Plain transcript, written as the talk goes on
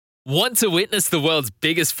Want to witness the world's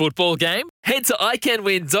biggest football game? Head to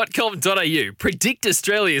iCanWin.com.au, predict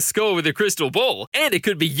Australia's score with a crystal ball, and it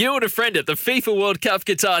could be you and a friend at the FIFA World Cup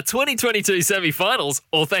Qatar 2022 semi-finals,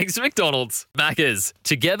 all thanks to McDonald's. Maccas,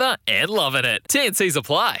 together and loving it. TNCs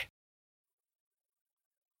apply.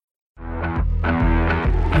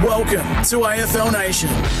 Welcome to AFL Nation.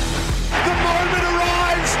 The moment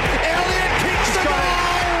arrives. Elliott kicks the goal.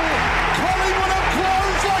 Collingwood have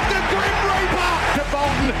closed like the Grim Reaper. To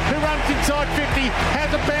Bolton, who runs inside 50,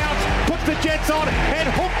 has a bounce, puts the Jets on, and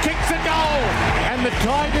Hook kicks the goal. And the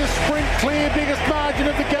Tigers sprint clear, biggest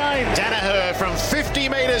margin of the game. Danaher from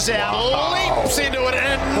 50 metres out leaps into it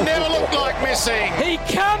and never looked like missing. He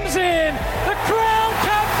comes in. The crowd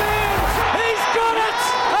comes in. He's got it.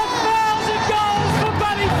 1,000 goals for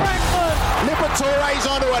Buddy Franklin. Torres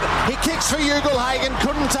onto it. He kicks for Ugelhagen.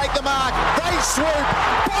 Couldn't take the mark. They swoop.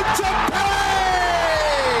 Bontempelli!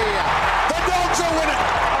 The Dogs are winning.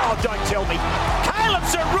 Oh, don't tell me. Caleb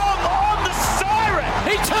Serong on the siren.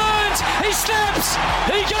 He turns. He snaps.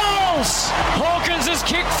 He goes. Hawkins has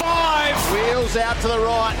kicked 5. Wheels out to the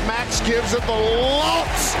right. Max gives it the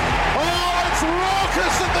lots. Oh, it's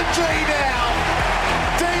raucous at the G now.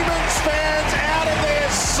 Demons fans out of their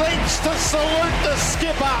seats to salute the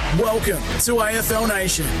skipper. Welcome to AFL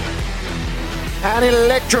Nation. An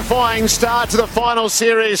electrifying start to the final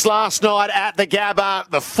series last night at the Gabba.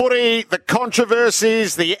 The footy, the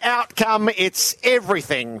controversies, the outcome, it's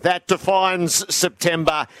everything that defines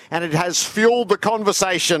September, and it has fueled the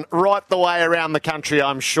conversation right the way around the country,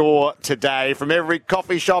 I'm sure, today. From every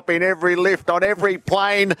coffee shop, in every lift, on every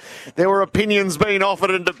plane, there were opinions being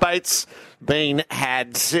offered and debates being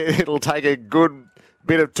had. It'll take a good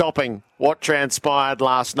bit of topping what transpired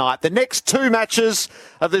last night. The next two matches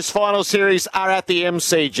of this final series are at the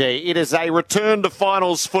MCG. It is a return to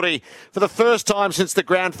finals footy for the first time since the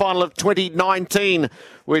grand final of 2019,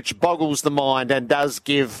 which boggles the mind and does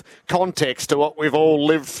give context to what we've all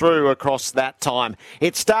lived through across that time.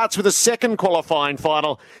 It starts with a second qualifying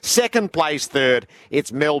final, second place third.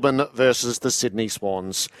 It's Melbourne versus the Sydney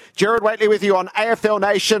Swans. Gerard Whateley with you on AFL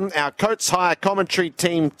Nation, our Coates Hire commentary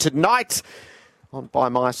team tonight. By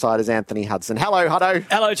my side is Anthony Hudson. Hello, Huddo.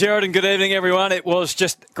 Hello, Gerard, and good evening, everyone. It was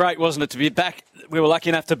just great, wasn't it, to be back. We were lucky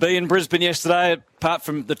enough to be in Brisbane yesterday, apart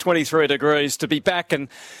from the 23 degrees, to be back and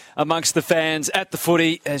amongst the fans at the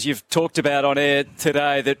footy, as you've talked about on air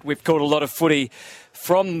today, that we've caught a lot of footy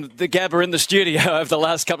from the Gabba in the studio over the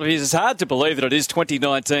last couple of years. It's hard to believe that it is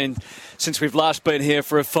 2019 since we've last been here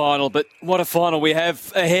for a final, but what a final we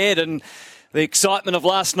have ahead, and the excitement of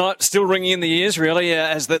last night still ringing in the ears, really,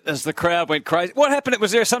 as the crowd went crazy. What happened?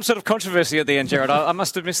 Was there some sort of controversy at the end, Gerard? I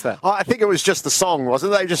must have missed that. I think it was just the song,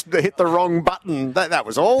 wasn't it? They just hit the wrong button. That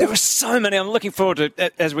was all. There were so many. I'm looking forward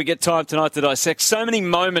to, as we get time tonight to dissect, so many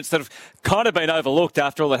moments that have kind of been overlooked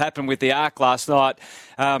after all that happened with the Arc last night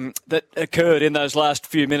that occurred in those last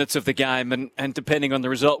few minutes of the game. And depending on the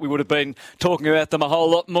result, we would have been talking about them a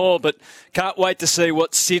whole lot more. But can't wait to see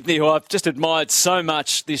what Sydney, who I've just admired so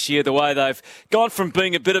much this year, the way they've gone from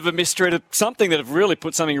being a bit of a mystery to something that have really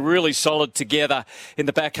put something really solid together in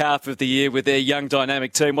the back half of the year with their young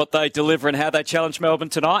dynamic team, what they deliver and how they challenge Melbourne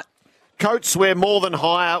tonight. Coates, we're more than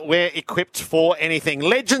higher. We're equipped for anything.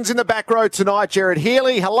 Legends in the back row tonight. Gerard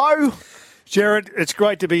Healy, hello. Gerard, it's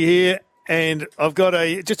great to be here, and I've got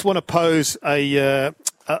just want to pose a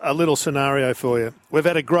little scenario for you. We've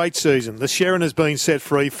had a great season. The Sherrin has been set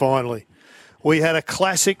free finally. We had a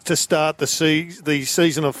classic to start the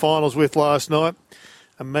season of finals with last night.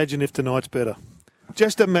 Imagine if tonight's better.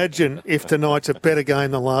 Just imagine if tonight's a better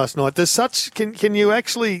game than last night. Can you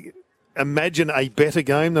actually imagine a better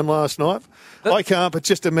game than last night? I can't, but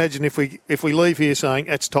just imagine if we leave here saying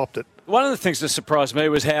it's topped it. One of the things that surprised me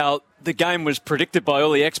was how the game was predicted by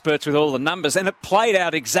all the experts with all the numbers, and it played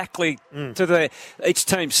out exactly to each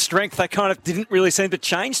team's strength. They kind of didn't really seem to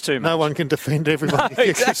change too much. No one can defend everybody. No,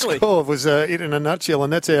 exactly. The score was it in a nutshell,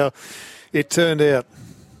 and that's how it turned out.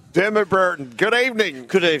 Dermot Burton, good evening.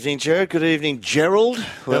 Good evening, Gerard. Good evening, Gerald.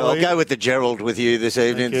 Well, I'll go with the Gerald with you this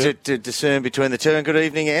evening to discern between the two. And good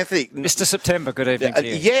evening, Anthony. Mr. September, good evening to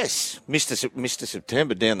you. Yes, Mr.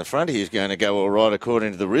 September down the front here is going to go all right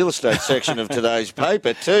according to the real estate section of today's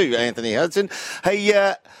paper too, Anthony Hudson.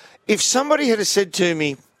 Hey, if somebody had said to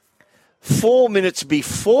me 4 minutes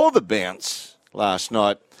before the bounce last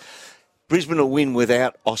night, Brisbane will win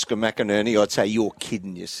without Oscar McInerney, I'd say you're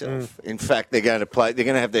kidding yourself. In fact, they're going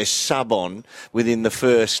to have their sub on within the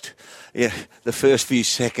first few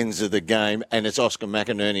seconds of the game, and it's Oscar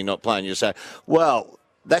McInerney not playing. You'll say, well,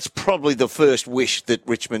 that's probably the first wish that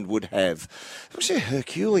Richmond would have. It was a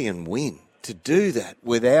Herculean win to do that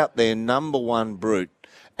without their number one brute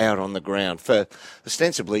out on the ground for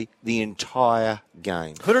ostensibly the entire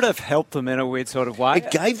game. Could it have helped them in a weird sort of way?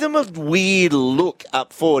 It gave them a weird look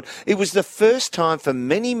up forward. It was the first time for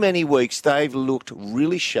many, many weeks they've looked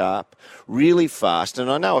really sharp, really fast. And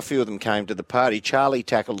I know a few of them came to the party. Charlie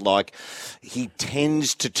tackled like he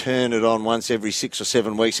tends to turn it on once every 6 or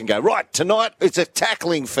 7 weeks and go, right, tonight it's a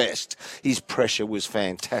tackling fest. His pressure was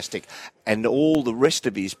fantastic. And all the rest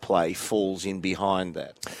of his play falls in behind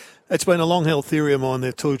that. It's been a long-held theory of mine.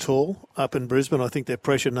 They're too tall up in Brisbane. I think their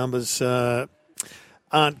pressure numbers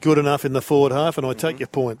aren't good enough in the forward half, and I take your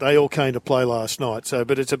point. They all came to play last night.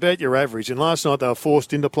 But it's about your average. And last night they were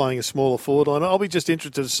forced into playing a smaller forward line. I'll be just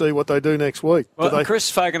interested to see what they do next week. Well, Chris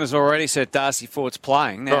Fagan has already said Darcy Ford's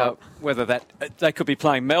playing. Now, whether they could be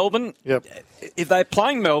playing Melbourne. Yep. If they're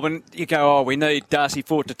playing Melbourne, you go, we need Darcy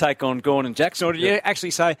Ford to take on Gordon Jackson. Or do you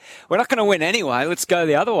actually say, we're not going to win anyway, let's go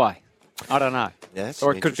the other way? I don't know. Yeah,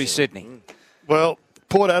 or it could be Sydney. Well,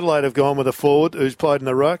 Port Adelaide have gone with a forward who's played in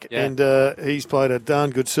the ruck, and he's played a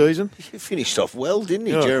darn good season. He finished off well, didn't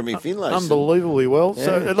he, Jeremy Finlayson? Unbelievably well. Yeah.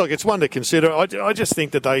 So, look, it's one to consider. I just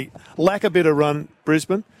think that they lack a bit of run,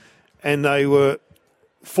 Brisbane, and they were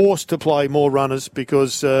forced to play more runners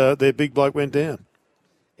because their big bloke went down.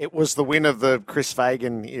 It was the win of the Chris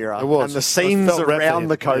Fagan era. It was. And the scenes I felt around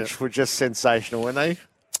the rapid, coach were just sensational, weren't they?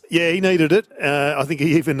 Yeah, he needed it. I think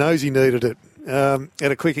he even knows he needed it.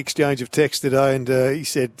 Had a quick exchange of text today, and he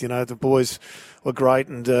said, the boys were great,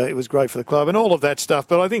 and it was great for the club, and all of that stuff.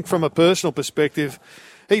 But I think from a personal perspective,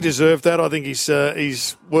 he deserved that. I think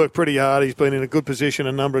he's worked pretty hard. He's been in a good position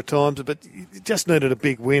a number of times, but he just needed a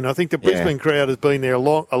big win. I think the Brisbane crowd has been there a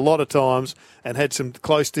lot of times and had some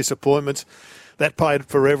close disappointments. That paid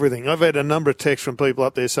for everything. I've had a number of texts from people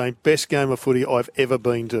up there saying, best game of footy I've ever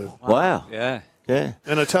been to. Wow. Yeah. Yeah.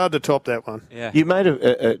 And it's hard to top that one. Yeah. You made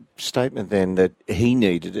a statement then that he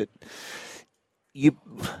needed it.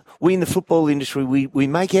 We in the football industry, we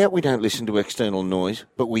make out we don't listen to external noise,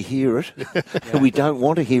 but we hear it. We don't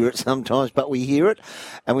want to hear it sometimes, but we hear it.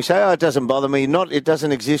 And we say, it doesn't bother me. It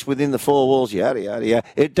doesn't exist within the four walls, yada, yada, yada.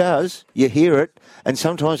 It does. You hear it. And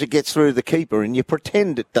sometimes it gets through the keeper and you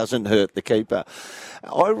pretend it doesn't hurt the keeper.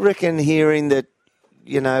 I reckon hearing that,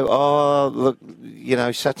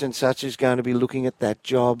 such and such is going to be looking at that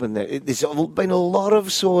job. And there's been a lot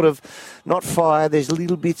of sort of, not fire, there's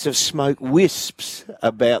little bits of smoke wisps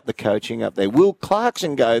about the coaching up there. Will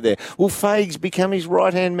Clarkson go there? Will Fags become his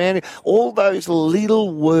right-hand man? All those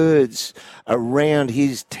little words around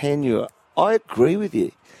his tenure, I agree with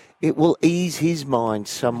you. It will ease his mind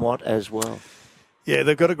somewhat as well. Yeah,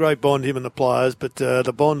 they've got a great bond, him and the players, but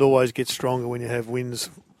the bond always gets stronger when you have wins.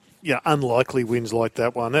 Yeah, unlikely wins like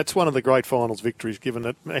that one. That's one of the great finals victories, given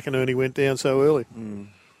that McInerney went down so early.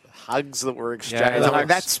 Hugs that were exchanged.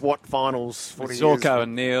 That's what finals footy is. Zorko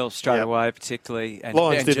and Neil straight away, particularly. And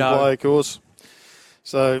Lions didn't play, of course.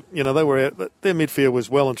 So, they were out. Their midfield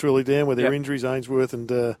was well and truly down with their injuries, Ainsworth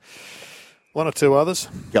and one or two others.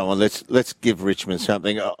 Go on, let's give Richmond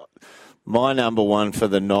something. My number one for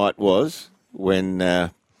the night was when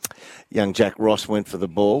young Jack Ross went for the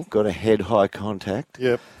ball, got a head-high contact.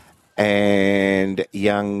 Yep. And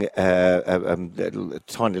young,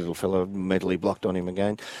 tiny little fellow, mentally blocked on him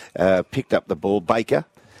again, picked up the ball, Baker,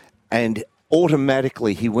 and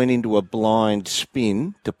automatically he went into a blind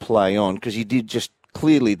spin to play on because he did just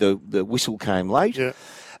clearly the whistle came late. Yeah.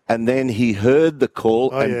 And then he heard the call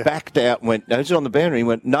backed out and went, no, it's on the boundary. He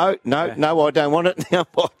went, no, I don't want it. Now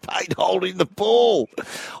I paid holding the ball.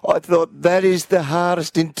 I thought that is the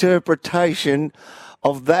hardest interpretation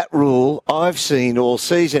of that rule I've seen all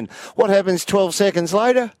season. What happens 12 seconds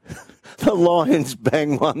later? The Lions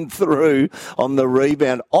bang one through on the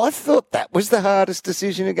rebound. I thought that was the hardest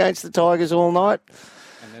decision against the Tigers all night.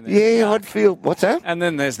 I'd feel... What's that? And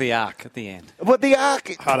then there's the arc at the end. What, the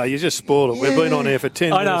arc? Hardo, you just spoiled it. We've been on air for 10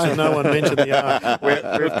 minutes and no one mentioned the arc. We've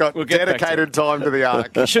got dedicated time to the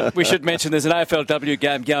arc. We should mention there's an AFLW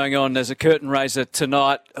game going on. There's a curtain raiser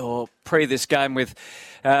tonight, or pre this game, with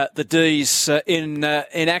the D's in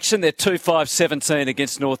action. They're 2-5-17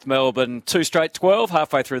 against North Melbourne. 2 straight 12,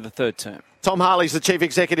 halfway through the third term. Tom Harley's the Chief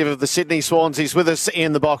Executive of the Sydney Swans. He's with us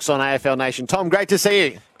in the box on AFL Nation. Tom, great to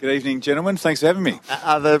see you. Good evening, gentlemen. Thanks for having me.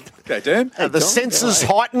 Okay, Dan. Are the senses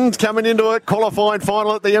heightened coming into a qualifying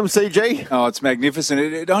final at the MCG? Oh, it's magnificent.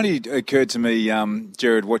 It only occurred to me,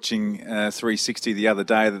 Jared, watching 360 the other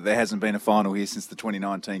day, that there hasn't been a final here since the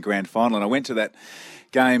 2019 Grand Final. And I went to that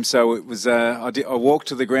game, so it was. I walked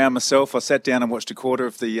to the ground myself. I sat down and watched a quarter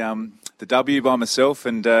of the W by myself,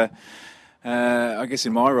 and I guess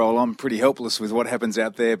in my role, I'm pretty helpless with what happens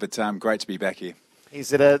out there. But great to be back here.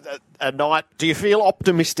 Is it a night? Do you feel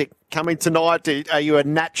optimistic coming tonight? Do you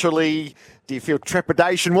Do you feel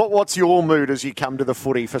trepidation? What's your mood as you come to the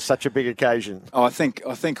footy for such a big occasion? Oh, I think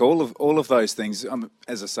all of those things. I'm,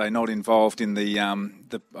 as I say, not involved in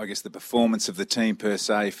the performance of the team per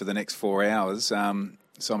se for the next 4 hours. So I'm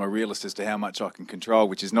a realist as to how much I can control,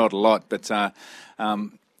 which is not a lot, but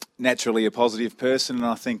naturally a positive person, and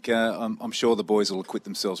I think I'm sure the boys will acquit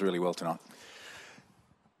themselves really well tonight.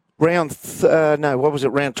 Round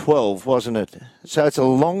 12, wasn't it? So it's a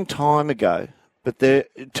long time ago. But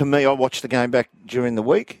to me, I watched the game back during the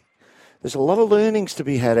week. There's a lot of learnings to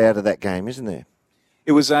be had out of that game, isn't there?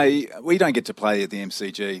 It was we don't get to play at the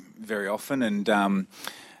MCG very often, and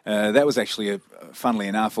that was actually, funnily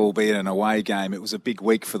enough, albeit an away game, it was a big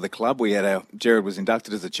week for the club. Gerard was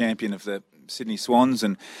inducted as the champion of the Sydney Swans,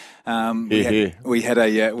 and we had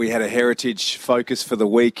a heritage focus for the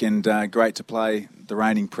week, and great to play the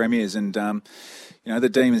reigning premiers, and the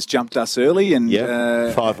Demons jumped us early, and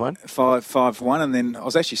 5-1, 5-1, and then I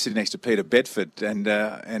was actually sitting next to Peter Bedford,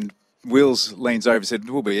 and Wills leans over and said,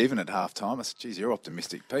 "We'll be even at half time." I said, "Geez, you're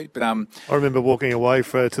optimistic, Pete." But I remember walking away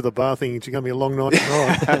to the bar thinking it's going to be a long night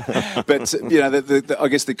tonight. But I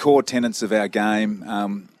guess the core tenets of our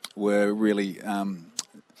game were really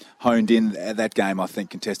honed in at that game. I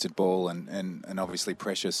think contested ball and obviously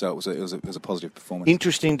pressure. So it was a positive performance.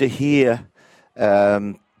 Interesting to hear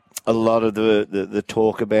a lot of the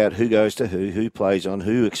talk about who goes to who plays on,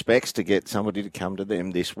 who expects to get somebody to come to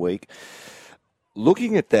them this week.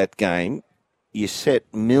 Looking at that game, you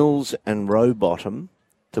set Mills and Rowbottom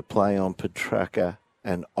to play on Petrarca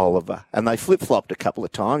and Oliver. And they flip-flopped a couple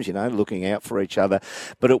of times, looking out for each other.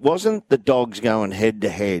 But it wasn't the Dogs going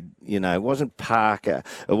head-to-head, It wasn't Parker.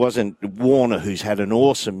 It wasn't Warner, who's had an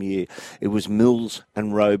awesome year. It was Mills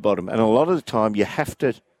and Rowbottom. And a lot of the time you have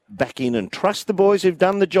to back in and trust the boys who've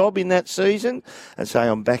done the job in that season and say,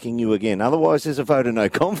 I'm backing you again. Otherwise, there's a vote of no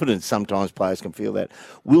confidence. Sometimes players can feel that.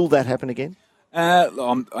 Will that happen again?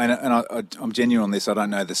 I'm genuine on this. I don't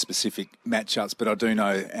know the specific matchups, but I do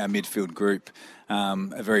know our midfield group are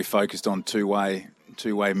very focused on two-way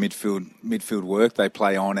midfield work. They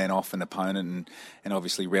play on and off an opponent and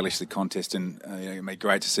obviously relish the contest. And it'd be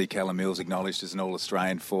great to see Callum Mills acknowledged as an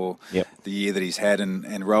All-Australian for the year that he's had. And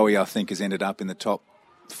Rowie, I think, has ended up in the top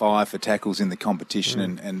 5 for tackles in the competition,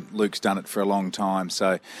 and Luke's done it for a long time.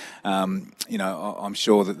 So, I'm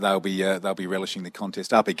sure that they'll be relishing the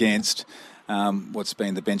contest up against what's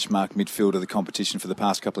been the benchmark midfield of the competition for the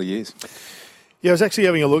past couple of years. Yeah, I was actually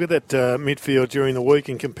having a look at that midfield during the week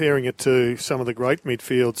and comparing it to some of the great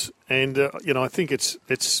midfields. And, I think it's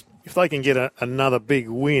if they can get another big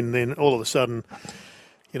win, then all of a sudden,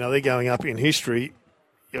 they're going up in history.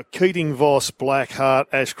 Keating, Voss, Black, Hart,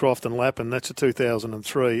 Ashcroft and Lappin, that's a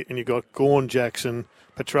 2003. And you've got Gawn, Jackson,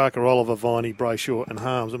 Petrarca, Oliver, Viney, Brayshaw and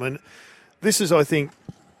Harms. I mean, this is, I think,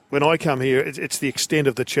 when I come here, it's the extent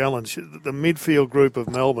of the challenge. The midfield group of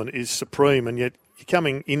Melbourne is supreme, and yet you're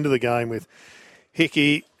coming into the game with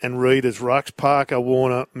Hickey and Reid as rucks, Parker,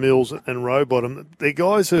 Warner, Mills and Rowbottom. They're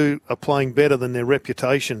guys who are playing better than their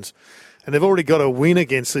reputations, and they've already got a win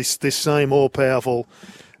against this same all-powerful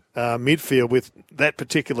midfield. With that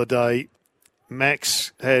particular day,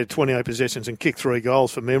 Max had 28 possessions and kicked 3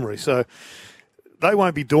 goals for memory. So they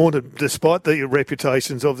won't be daunted despite the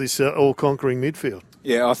reputations of this all-conquering midfield.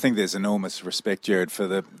 Yeah, I think there's enormous respect, Gerard, for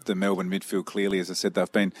the Melbourne midfield. Clearly, as I said,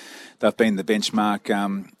 they've been the benchmark,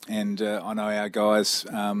 and I know our guys.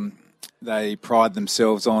 They pride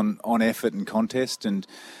themselves on effort and contest, and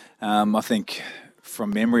I think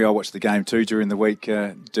from memory, I watched the game too during the week.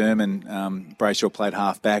 Derman Brayshaw played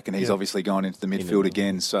half back, and he's obviously gone into the midfield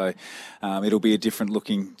again. So it'll be a different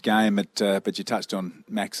looking game. But you touched on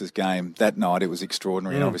Max's game that night. It was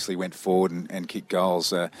extraordinary, and obviously went forward and kicked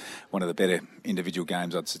goals. One of the better individual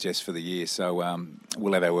games, I'd suggest, for the year. So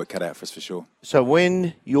we'll have our work cut out for us for sure. So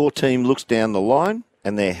when your team looks down the line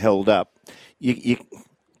and they're held up, you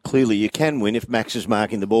clearly you can win if Max is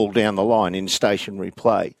marking the ball down the line in stationary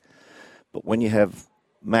play. But when you have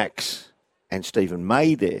Max and Stephen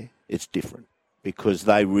May there, it's different because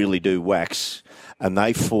they really do wax and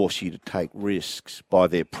they force you to take risks by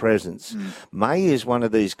their presence. May is one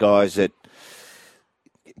of these guys that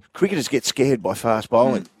cricketers get scared by fast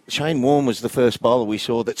bowling. Shane Warne was the first bowler we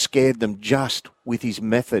saw that scared them just with his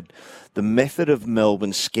method. The method of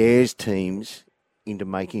Melbourne scares teams into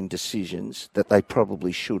making decisions that they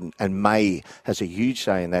probably shouldn't. And May has a huge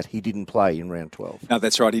say in that. He didn't play in round 12. No,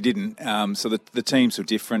 that's right, he didn't. So the teams were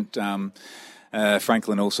different.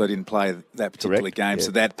 Franklin also didn't play that particular game,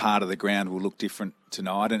 so that part of the ground will look different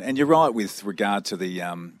tonight. And you're right with regard to the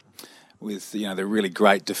the really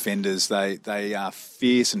great defenders. They are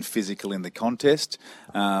fierce and physical in the contest.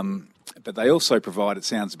 But they also provide, it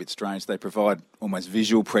sounds a bit strange, they provide almost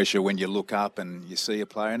visual pressure when you look up and you see a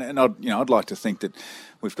player. And I'd like to think that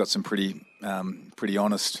we've got some pretty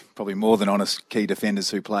honest, probably more than honest, key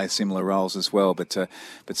defenders who play similar roles as well. But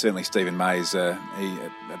certainly Stephen May's a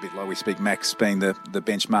bit like we speak, Max being the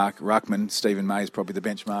benchmark ruckman. Stephen May is probably the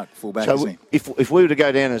benchmark fullback. So isn't he? if we were to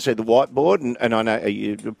go down and see the whiteboard, and I know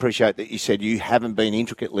you appreciate that you said you haven't been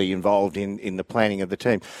intricately involved in the planning of the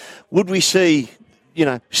team, would we see,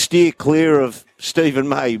 steer clear of Stephen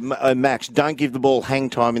May, Max, don't give the ball hang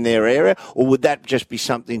time in their area, or would that just be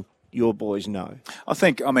something your boys know? I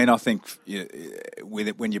think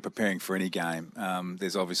when you're preparing for any game,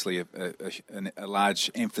 there's obviously a large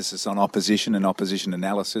emphasis on opposition and opposition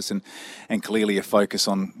analysis, and clearly a focus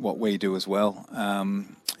on what we do as well.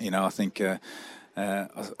 I think.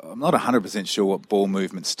 I'm not 100% sure what ball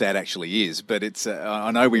movement stat actually is, but it's.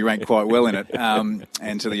 I know we rank quite well in it,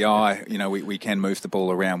 and to the eye, we can move the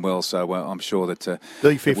ball around well. So I'm sure that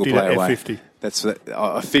D50 we'll play to away. F50.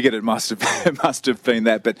 I figured it must have been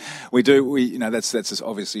that, but we do. That's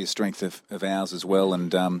obviously a strength of ours as well,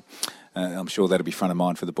 and I'm sure that'll be front of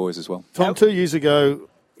mind for the boys as well. Tom, 2 years ago,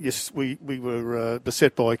 yes, we were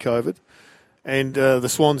beset by COVID. And the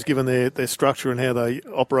Swans, given their structure and how they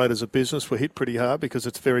operate as a business, were hit pretty hard because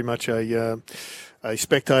it's very much a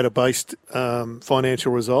spectator-based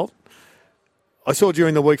financial result. I saw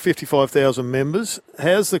during the week 55,000 members.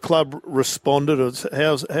 How's the club responded?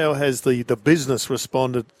 How has the business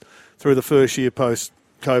responded through the first year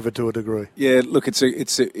post-COVID to a degree? Yeah, look,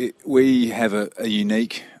 we have a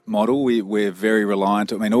unique model. We're very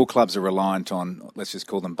reliant. I mean, all clubs are reliant on, let's just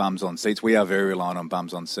call them bums on seats. We are very reliant on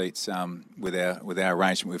bums on seats with our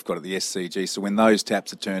arrangement we've got at the SCG. So when those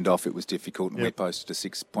taps are turned off, it was difficult, and we posted a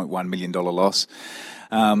 $6.1 million loss.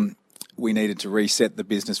 We needed to reset the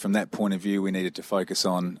business from that point of view. We needed to focus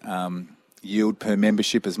on yield per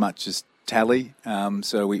membership as much as tally.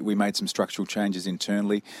 So we made some structural changes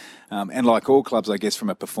internally. And like all clubs, I guess, from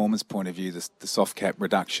a performance point of view, the soft cap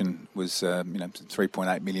reduction was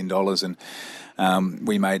 $3.8 million. And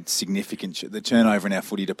we made significant... The turnover in our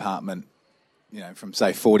footy department, from,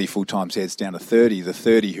 say, 40 full-time heads down to 30, the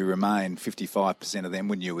 30 who remained, 55% of them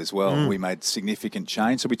were new as well. We made significant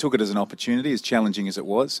change. So we took it as an opportunity, as challenging as it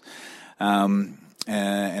was.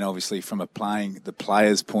 And obviously from the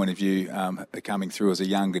players' point of view, coming through as a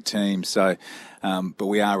younger team. So, but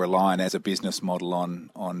we are relying as a business model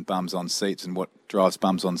on bums on seats, and what drives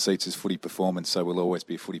bums on seats is footy performance. So we'll always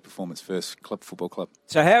be a footy performance first football club.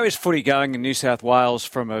 So how is footy going in New South Wales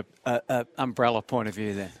from a umbrella point of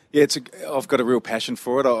view then? Yeah, I've got a real passion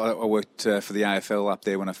for it. I worked for the AFL up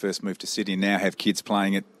there when I first moved to Sydney. Now have kids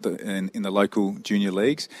playing it in the local junior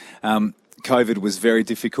leagues. COVID was very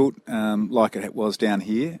difficult, like it was down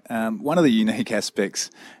here. One of the unique aspects,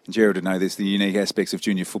 and Gerard would know this, the unique aspects of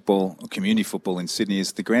junior football, or community football in Sydney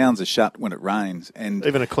is the grounds are shut when it rains. And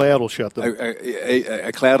even a cloud will shut them.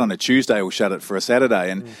 A cloud on a Tuesday will shut it for a Saturday.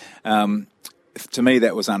 And to me,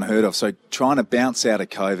 that was unheard of. So trying to bounce out of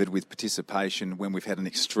COVID with participation when we've had an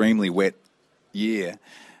extremely wet year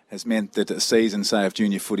has meant that a season, say, of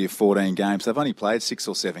junior footy of 14 games, they've only played 6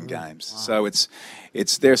 or 7 games. Wow. So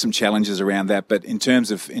there are some challenges around that. But in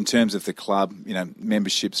terms of the club,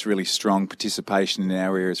 membership's really strong, participation in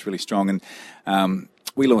our area is really strong, and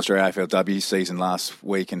we launched our AFLW season last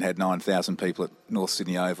week and had 9,000 people at North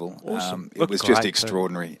Sydney Oval. Awesome. It was just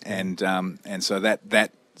extraordinary, and so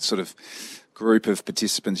that sort of group of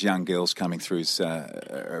participants, young girls coming through, is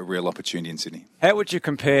a real opportunity in Sydney. How would you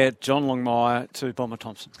compare John Longmire to Bomber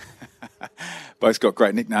Thompson? Both got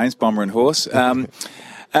great nicknames, Bomber and Horse.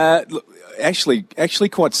 Look, actually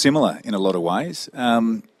quite similar in a lot of ways.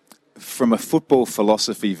 From a football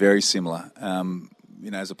philosophy, very similar.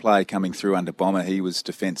 As a player coming through under Bomber, he was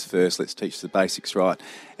defence first, let's teach the basics right,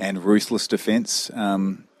 and ruthless defence,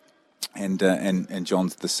 and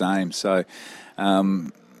John's the same. So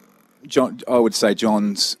I would say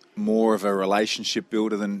John's more of a relationship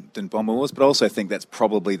builder than Bomber was, but I also think that's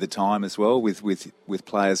probably the time as well with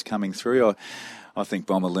players coming through. I think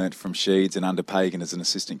Bomber learnt from Sheeds and under Pagan as an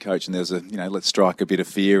assistant coach, and there was let's strike a bit of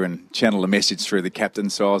fear and channel a message through the captain.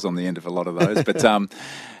 So I was on the end of a lot of those, but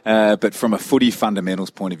from a footy fundamentals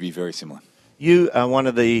point of view, very similar. You are one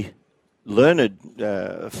of the learned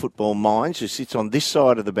football minds who sits on this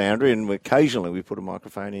side of the boundary, and occasionally we put a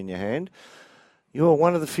microphone in your hand. You're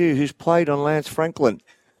one of the few who's played on Lance Franklin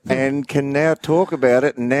and can now talk about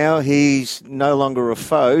it. And now he's no longer a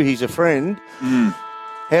foe, he's a friend.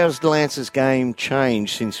 How's Lance's game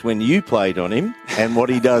changed since when you played on him and what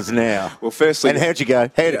he does now? Well, firstly... And how'd you go?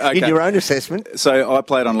 In your own assessment? So I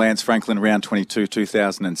played on Lance Franklin around 22,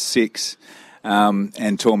 2006.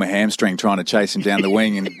 and tore my hamstring trying to chase him down the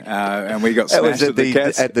wing, and we got That was smashed at the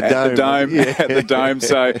Cats at the Dome. at the Dome.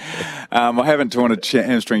 So I haven't torn a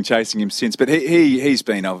hamstring chasing him since, but he's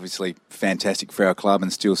been obviously fantastic for our club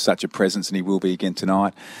and still such a presence, and he will be again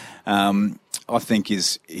tonight. I think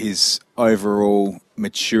his overall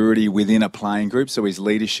maturity within a playing group, so his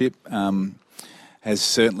leadership has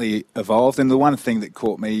certainly evolved. And the one thing that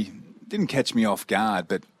didn't catch me off guard,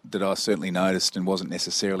 but that I certainly noticed and wasn't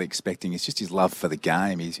necessarily expecting, is just his love for the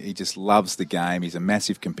game. He just loves the game. He's a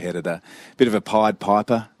massive competitor, bit of a Pied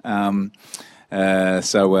Piper.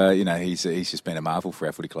 He's just been a marvel for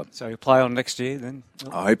our footy club. So he'll play on next year then?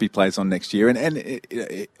 I hope he plays on next year. And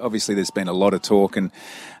obviously there's been a lot of talk, and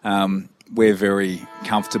we're very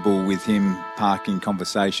comfortable with him parking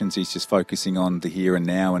conversations. He's just focusing on the here and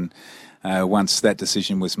now, and once that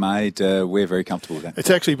decision was made, we're very comfortable with that. It's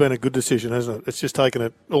actually been a good decision, hasn't it? It's just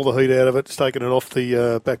taken all the heat out of it. It's taken it off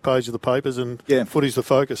the back page of the papers, and footy's the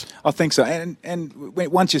focus. I think so. And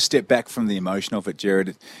once you step back from the emotion of it,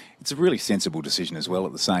 Jared, it's a really sensible decision as well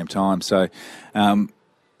at the same time. So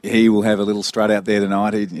he will have a little strut out there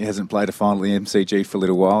tonight. He hasn't played a final in the MCG for a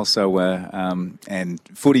little while. So and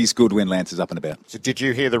footy's good when Lance is up and about. So did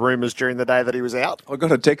you hear the rumours during the day that he was out? I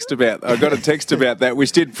got a text about that,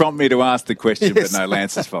 which did prompt me to ask the question. Yes. But no,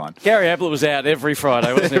 Lance is fine. Gary Ablett was out every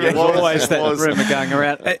Friday, wasn't he? There was always that rumour going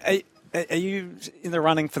around. Are you in the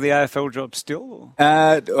running for the AFL job still?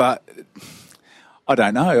 I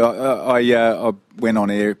don't know. I went on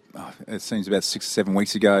air, it seems about 6 or 7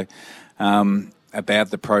 weeks ago, about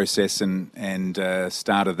the process and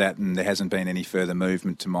started that, and there hasn't been any further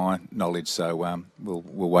movement to my knowledge, so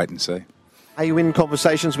we'll wait and see. Are you in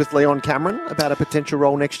conversations with Leon Cameron about a potential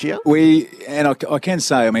role next year? I can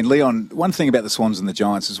say, I mean, Leon, one thing about the Swans and the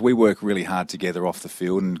Giants is we work really hard together off the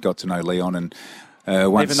field, and got to know Leon, and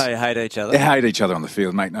even though you hate each other? They hate each other on the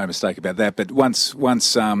field, make no mistake about that. But once Leon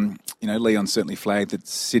certainly flagged that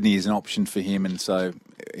Sydney is an option for him, and so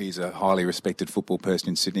he's a highly respected football person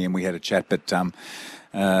in Sydney, and we had a chat, but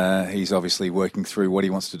he's obviously working through what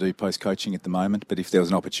he wants to do post-coaching at the moment. But if there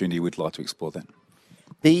was an opportunity, we'd like to explore that.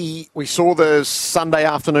 We saw the Sunday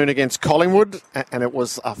afternoon against Collingwood, and it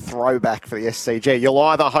was a throwback for the SCG. You'll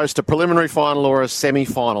either host a preliminary final or a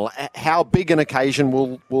semi-final. How big an occasion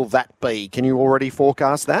will that be? Can you already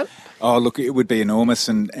forecast that? Oh, look, it would be enormous,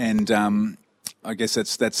 and I guess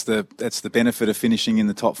that's the benefit of finishing in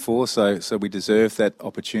the top four. So we deserve that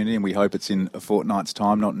opportunity, and we hope it's in a fortnight's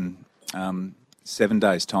time, not in 7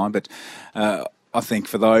 days' time. But I think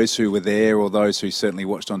for those who were there, or those who certainly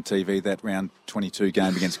watched on TV that round 22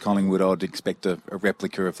 game against Collingwood, I'd expect a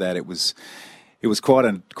replica of that. It was quite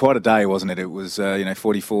a day, wasn't it? It was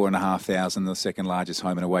 44,500, the second largest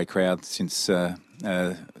home and away crowd since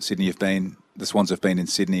Sydney the Swans have been in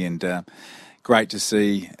Sydney, and great to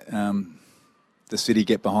see the city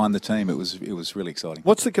get behind the team. It was really exciting.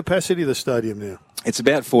 What's the capacity of the stadium now? It's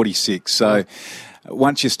about 46. So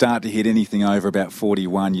once you start to hit anything over about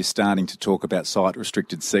 41, you're starting to talk about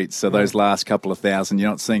site-restricted seats. So those last couple of thousand, you're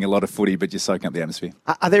not seeing a lot of footy, but you're soaking up the atmosphere.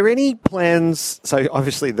 Are there any plans? So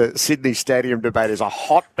obviously the Sydney Stadium debate is a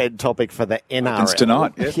hotbed topic for the NRL. It's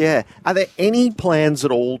tonight. Yeah. Are there any plans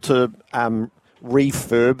at all to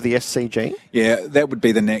refurb the SCG? Yeah, that would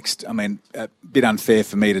be the next. I mean, a bit unfair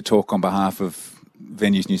for me to talk on behalf of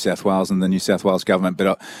Venues New South Wales and the New South Wales government,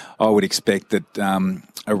 but I would expect that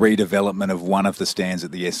a redevelopment of one of the stands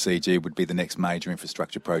at the SCG would be the next major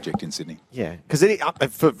infrastructure project in Sydney. Yeah, because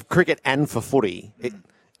for cricket and for footy, it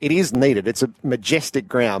is needed. It's a majestic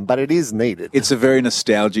ground, but it is needed. It's a very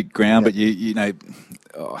nostalgic ground, but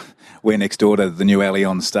we're next door to the new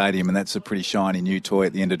Allianz Stadium, and that's a pretty shiny new toy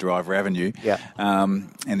at the end of Driver Avenue. Yeah.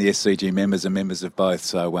 And the SCG members are members of both,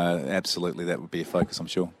 so absolutely that would be a focus, I'm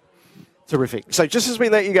sure. Terrific. So just as we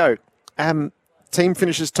let you go, team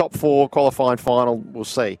finishes top four, qualifying final, we'll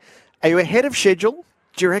see. Are you ahead of schedule,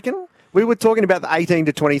 do you reckon? We were talking about the 18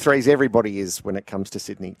 to 23s everybody is when it comes to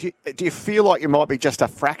Sydney. Do you feel like you might be just a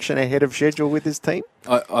fraction ahead of schedule with this team?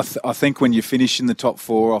 I think when you finish in the top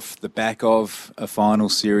four off the back of a final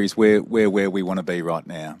series, we're where we want to be right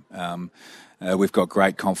now. We've got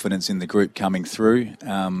great confidence in the group coming through,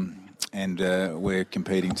 and we're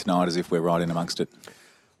competing tonight as if we're right in amongst it.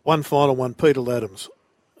 One final one, Peter Adams.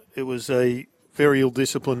 It was a very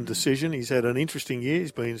ill-disciplined decision. He's had an interesting year.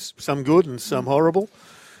 He's been some good and some horrible.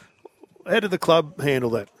 How did the club handle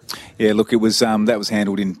that? Yeah, look, it was that was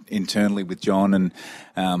handled internally with John, and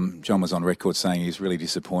John was on record saying he was really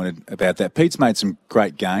disappointed about that. Pete's made some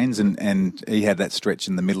great gains, and he had that stretch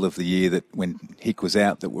in the middle of the year that when Hick was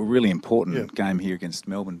out that were really important. Game here against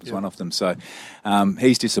Melbourne was one of them. So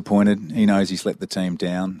he's disappointed. He knows he's let the team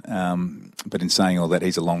down. But in saying all that,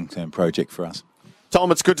 he's a long-term project for us. Tom,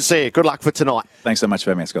 it's good to see you. Good luck for tonight. Thanks so much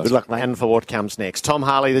for having us, guys. Good luck, mate. And for what comes next. Tom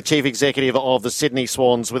Harley, the Chief Executive of the Sydney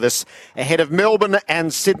Swans, with us ahead of Melbourne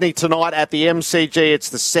and Sydney tonight at the MCG. It's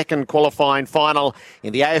the second qualifying final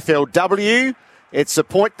in the AFLW. It's a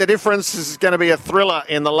point the difference. This is going to be a thriller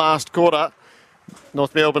in the last quarter.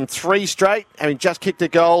 North Melbourne 3 straight, having just kicked a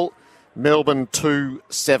goal. Melbourne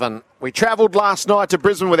 2-7. We travelled last night to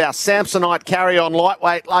Brisbane with our Samsonite carry-on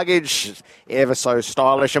lightweight luggage, ever so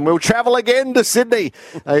stylish, and we'll travel again to Sydney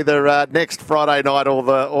either next Friday night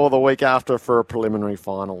or the week after for a preliminary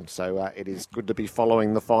final. So it is good to be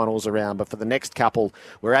following the finals around. But for the next couple,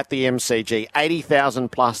 we're at the MCG.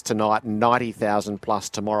 80,000 plus tonight, 90,000 plus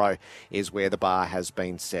tomorrow is where the bar has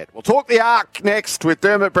been set. We'll talk the Arc next with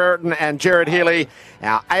Dermot Brereton and Jared Healy.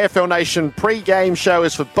 Our AFL Nation pre-game show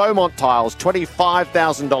is for Beaumont Tiles,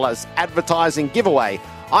 $25,000 advertising giveaway,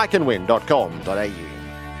 iCanWin.com.au.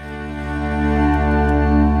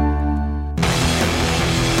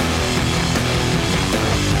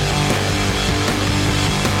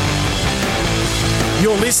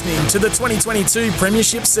 You're listening to the 2022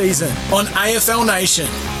 Premiership season on AFL Nation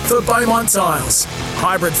for Beaumont Tiles.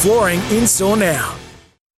 Hybrid flooring in store now.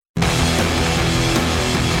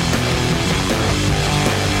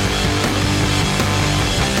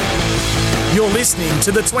 You're listening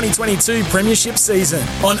to the 2022 Premiership season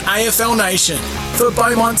on AFL Nation for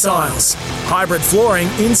Beaumont Tiles. Hybrid flooring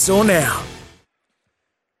in store now.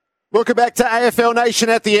 Welcome back to AFL Nation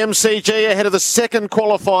at the MCG ahead of the second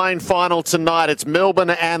qualifying final tonight. It's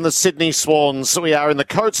Melbourne and the Sydney Swans. We are in the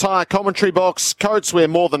Coates Hire commentary box. Coates, we're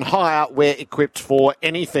more than hire. We're equipped for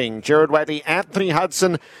anything. Gerard Whateley, Anthony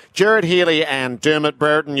Hudson, Jared Healy and Dermot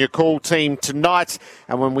Brereton, your call team tonight.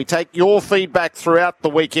 And when we take your feedback throughout the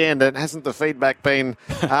weekend, and hasn't the feedback been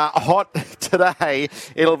hot today,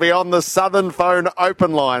 it'll be on the Southern Phone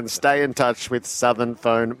open line. Stay in touch with Southern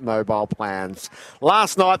Phone mobile plans.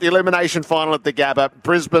 Last night, the elimination final at the Gabba,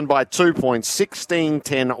 Brisbane by 2 points,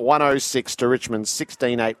 16-10-106 to Richmond,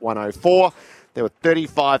 16-8-104. There were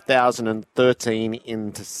 35,013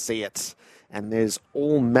 in to see it. And there's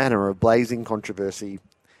all manner of blazing controversy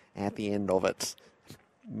at the end of it.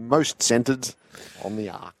 Most centred on the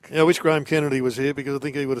Arc. Yeah, I wish Graham Kennedy was here because I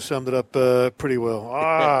think he would have summed it up pretty well.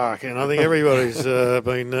 Arc, and I think everybody's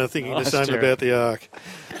been thinking the same about the Arc.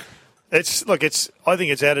 I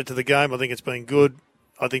think it's added to the game. I think it's been good.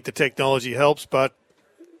 I think the technology helps, but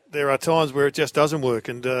there are times where it just doesn't work.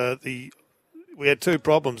 And we had two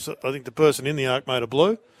problems. I think the person in the Arc made a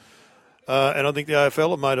blue, and I think the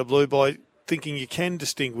AFL have made a blue by thinking you can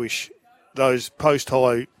distinguish those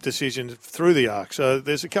post-high decisions through the Arc. So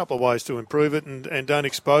there's a couple of ways to improve it and don't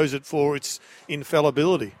expose it for its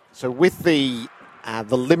infallibility. So with the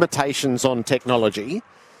limitations on technology,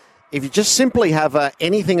 if you just simply have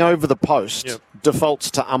anything over the post, defaults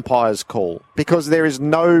to umpire's call, because there is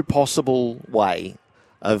no possible way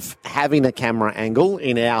of having a camera angle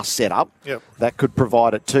in our setup that could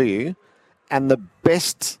provide it to you. And the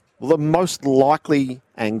most likely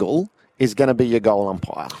angle is going to be your goal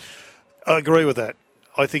umpire. I agree with that.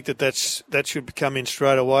 I think that should come in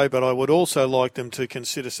straight away, but I would also like them to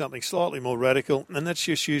consider something slightly more radical, and that's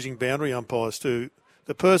just using boundary umpires too.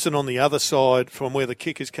 The person on the other side from where the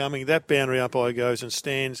kick is coming, that boundary umpire goes and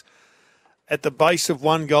stands at the base of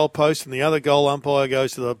one goal post, and the other goal umpire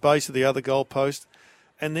goes to the base of the other goal post,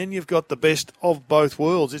 and then you've got the best of both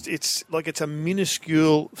worlds. It's like it's a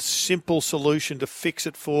minuscule, simple solution to fix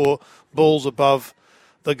it for balls above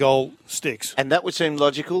the goal sticks. And that would seem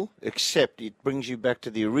logical, except it brings you back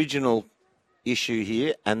to the original issue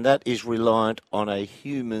here, and that is reliant on a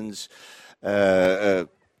human's opinion.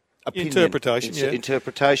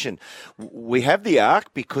 Interpretation. We have the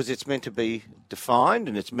Arc because it's meant to be defined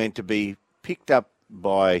and it's meant to be picked up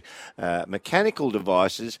by mechanical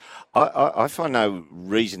devices. I find no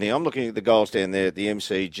reason here. I'm looking at the goals down there at the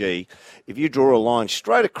MCG. If you draw a line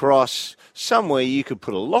straight across, somewhere you could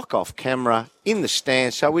put a lock-off camera in the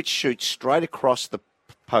stand so it shoots straight across the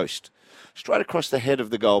post, straight across the head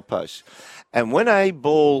of the goal post. And when a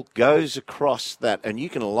ball goes across that, and you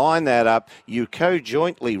can line that up, you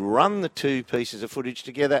co-jointly run the two pieces of footage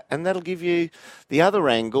together, and that'll give you the other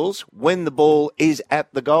angles when the ball is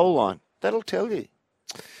at the goal line. That'll tell you.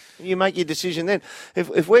 You make your decision then.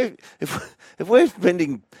 If we're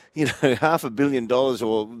spending $500 million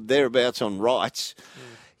or thereabouts on rights,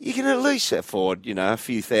 you can at least afford, a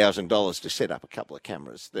few $1,000s to set up a couple of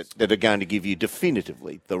cameras that are going to give you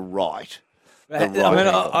definitively the right.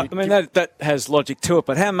 That has logic to it,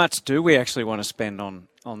 but how much do we actually want to spend on?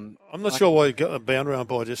 I'm not sure why a boundary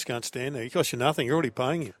umpire just can't stand there. It costs you nothing. You're already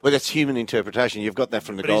paying him. Well, that's human interpretation. You've got that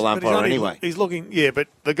from the goal umpire anyway. He's looking, but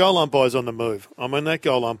the goal umpire's on the move. I mean, that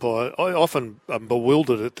goal umpire, I often am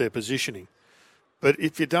bewildered at their positioning. But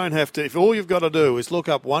if you don't have to, if all you've got to do is look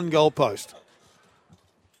up one goal post,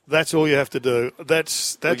 that's all you have to do.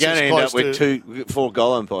 That's We're going to end up with 4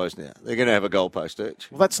 goal umpires now. They're going to have a goal post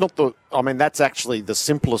each. Well, that's actually the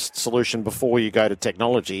simplest solution before you go to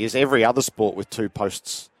technology. Is every other sport with 2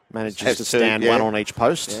 posts manages to stand one on each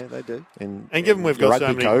post? Yeah, they do. And given we've got so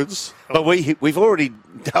many codes, but we've already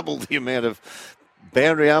doubled the amount of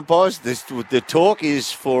boundary umpires. The talk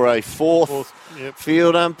is for a fourth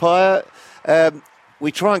field umpire.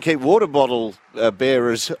 We try and keep water bottle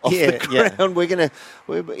bearers off the ground. Yeah.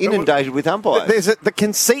 We're inundated with umpires. The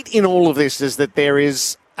conceit in all of this is that there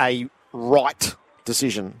is a right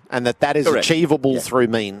decision and that is achievable through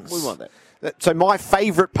means. We want that. So my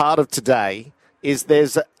favourite part of today is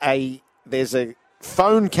there's a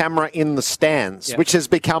phone camera in the stands, which has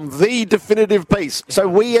become the definitive piece. So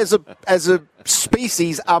we as a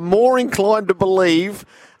species are more inclined to believe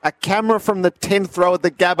a camera from the 10th row at the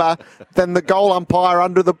Gabba than the goal umpire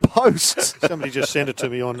under the post. Somebody just sent it to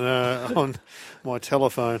me on my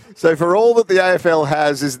telephone. So for all that the AFL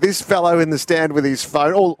has is this fellow in the stand with his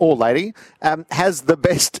phone, or lady, has the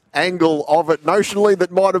best angle of it notionally that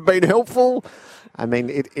might have been helpful. I mean,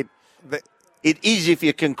 it is if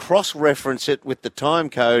you can cross-reference it with the time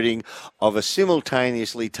coding of a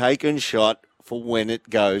simultaneously taken shot for when it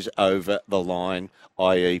goes over the line,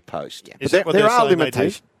 i.e. post. Yeah. Is that what there are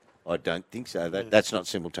limitations? I don't think so. That's not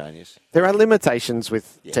simultaneous. There are limitations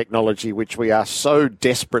with technology which we are so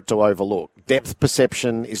desperate to overlook. Depth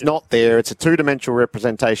perception is not there. It's a 2-dimensional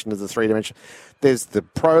representation of the 3-dimensional. There's the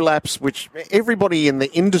prolapse, which everybody in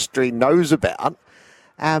the industry knows about.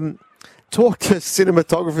 Talk to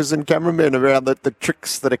cinematographers and cameramen around the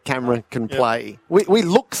tricks that a camera can play. We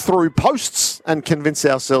look through posts and convince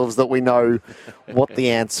ourselves that we know what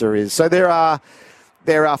the answer is. So there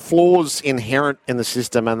are flaws inherent in the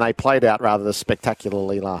system, and they played out rather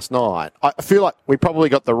spectacularly last night. I feel like we probably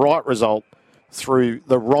got the right result through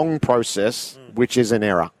the wrong process, which is an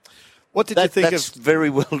error. What did you think of... That's very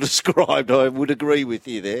well described. I would agree with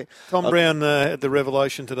you there. Tom Brown had the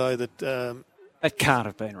revelation today that... that can't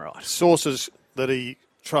have been right. Sources that he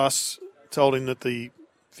trusts told him that the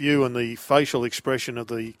view and the facial expression of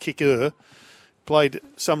the kicker played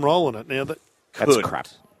some role in it. Now that's crap.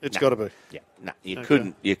 It's got to be. Yeah, no,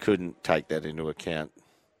 you couldn't take that into account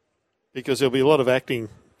because there'll be a lot of acting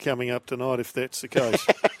coming up tonight if that's the case.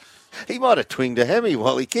 He might have twinged a hammy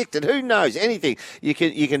while he kicked it. Who knows? Anything. You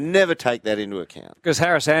can never take that into account. Because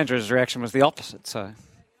Harris Andrews' reaction was the opposite. So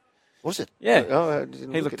was it? Yeah. Oh,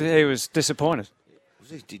 he was disappointed. Was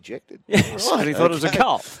he dejected? Yes, but he thought it was a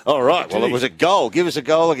goal. All right. Well, it was a goal. Give us a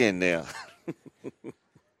goal again now.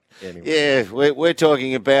 Anyway. Yeah, we're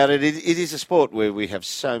talking about it. It is a sport where we have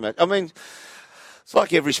so much. I mean, it's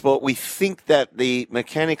like every sport. We think that the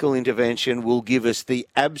mechanical intervention will give us the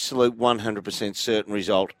absolute 100% certain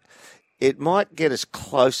result. It might get us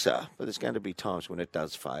closer, but there's going to be times when it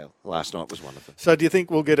does fail. Last night was one of them. So do you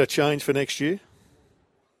think we'll get a change for next year?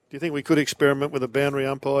 Do you think we could experiment with a boundary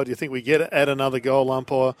umpire? Do you think we add another goal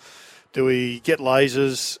umpire? Do we get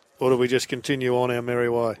lasers? Or do we just continue on our merry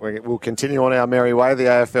way? We'll continue on our merry way. The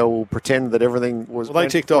AFL will pretend that everything went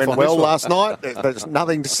well last night. There's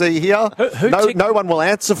nothing to see here. No one will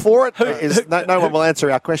answer for it. No one will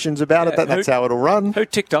answer our questions about it. That's how it'll run. Who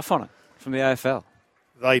ticked off on it from the AFL?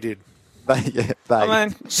 They did. They. I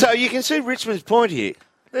mean, so you can see Richmond's point here.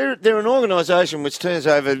 They're an organisation which turns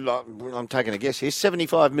over, I'm taking a guess here,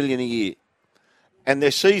 $75 million a year. And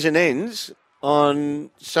their season ends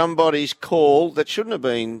on somebody's call that shouldn't have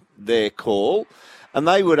been their call. And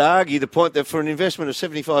they would argue the point that for an investment of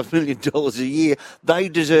 $75 million a year, they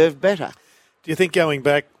deserve better. Do you think going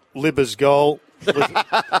back, Libba's goal, do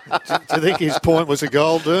you think his point was a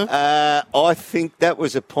goal, Durham? I think that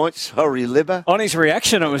was a point. Sorry, Libba. On his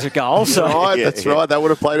reaction, it was a goal. So. Right, that's right. That would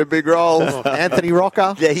have played a big role. Anthony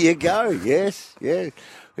Rocker. There you go. Yes, yeah.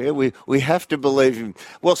 We have to believe him.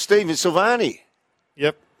 Well, Stephen Silvani.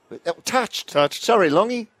 Yep. Touched. Sorry,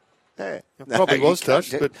 Longy. Yeah. Probably was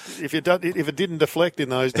touched, but if it didn't deflect in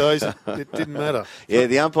those days, it didn't matter. Yeah,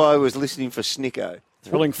 the umpire was listening for Snicko.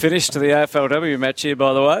 Thrilling finish to the AFLW match here,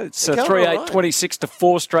 by the way. It's 3-8-26 to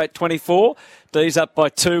 4 straight 24. D's up by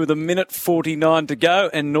 2 with 1:49 to go,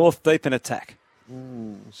 and North deep in attack.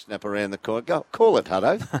 Snap around the corner. Go, call it,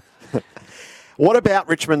 Hutto. What about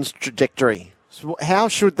Richmond's trajectory? So how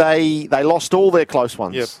should they lost all their close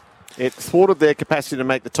ones. Yep. It thwarted their capacity to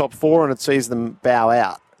make the top four, and it sees them bow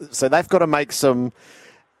out. So they've got to make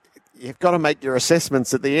you've got to make your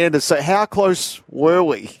assessments at the end. So how close were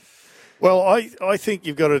we? Well, I think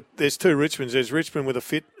you've got to. There's two Richmonds. There's Richmond with a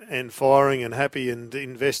fit and firing and happy and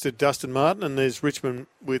invested Dustin Martin, and there's Richmond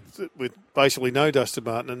with basically no Dustin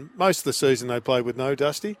Martin. And most of the season they played with no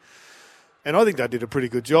Dusty. And I think they did a pretty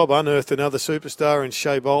good job. Unearthed another superstar in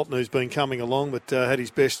Shea Bolton, who's been coming along, but had his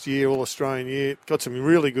best year, All-Australian year. Got some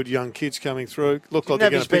really good young kids coming through. Looked like they're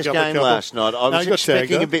going to pick up a couple. Didn't have his best game last night. I was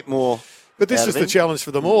expecting a bit more. But this is the challenge for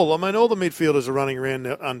them all. I mean, all the midfielders are running around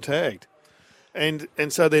now untagged. And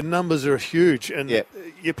so their numbers are huge. And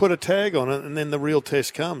you put a tag on it, and then the real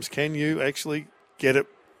test comes. Can you actually get it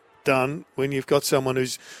done when you've got someone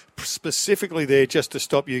who's specifically there just to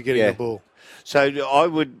stop you getting the ball? So I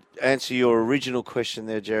would answer your original question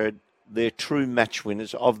there, Jared. They're true match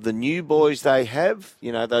winners. Of the new boys they have,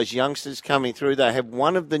 those youngsters coming through, they have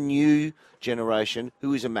one of the new generation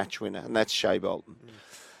who is a match winner, and that's Shea Bolton.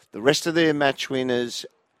 The rest of their match winners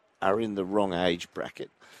are in the wrong age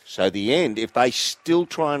bracket. So the end, if they still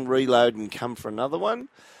try and reload and come for another one,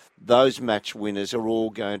 those match winners are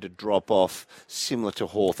all going to drop off, similar to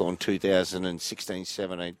Hawthorn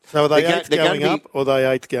 2016-17. So are they eighth going up or are they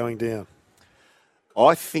eighth going down?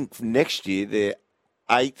 I think next year they're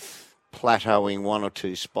eighth, plateauing one or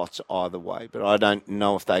two spots either way. But I don't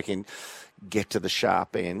know if they can get to the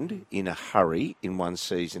sharp end in a hurry in one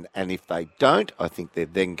season. And if they don't, I think they're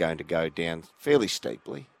then going to go down fairly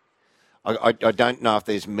steeply. I don't know if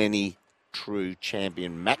there's many true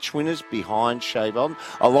champion match winners behind Shea Bolton.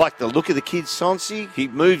 I like the look of the kid, Sonsi. He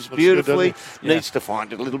moves beautifully. Needs to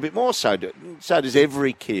find it a little bit more. So does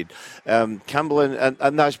every kid. Cumberland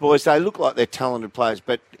and those boys, they look like they're talented players.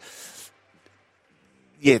 But,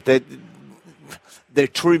 yeah, their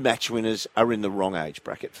true match winners are in the wrong age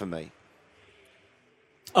bracket for me.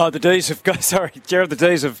 Oh, the D's have got, Jared, the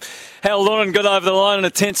D's have held on and got over the line in a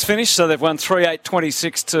tense finish. So they've won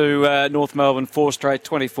 3-8-26 to North Melbourne, 4 straight,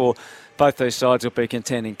 24. Both those sides will be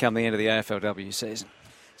contending come the end of the AFLW season.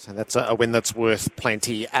 So that's a win that's worth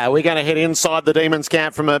plenty. We're going to head inside the Demons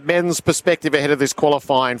camp from a men's perspective ahead of this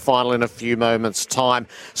qualifying final in a few moments' time.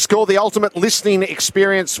 Score the ultimate listening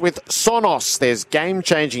experience with Sonos. There's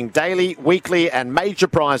game-changing daily, weekly and major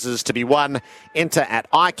prizes to be won. Enter at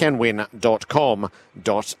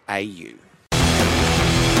iCanWin.com.au.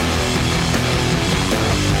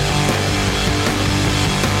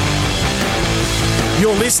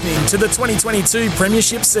 You're listening to the 2022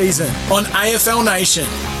 Premiership season on AFL Nation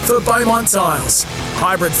for Beaumont Tiles.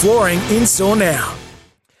 Hybrid flooring in-store now.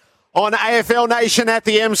 On AFL Nation at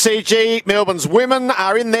the MCG, Melbourne's women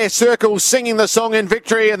are in their circles singing the song in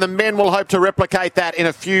victory, and the men will hope to replicate that in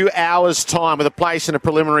a few hours' time with a place in a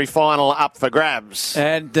preliminary final up for grabs.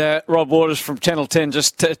 And Rob Waters from Channel 10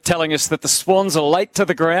 just telling us that the Swans are late to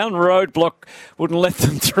the ground. Roadblock wouldn't let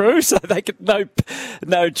them through, so they get no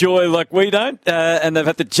joy like we don't. And they've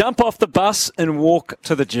had to jump off the bus and walk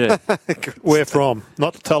to the G. Where from?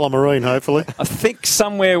 Not Tullamarine, hopefully. I think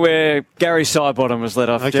somewhere where Gary Sidebottom was let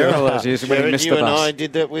off. Okay. Jared, you and I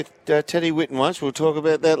did that with Teddy Whitten once. We'll talk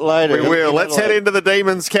about that later. We will. Let's head into the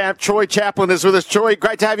Demons camp. Troy Chaplin is with us. Troy,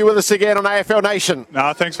 great to have you with us again on AFL Nation.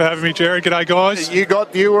 Thanks for having me, Jerry. G'day, guys.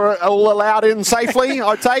 You were all allowed in safely,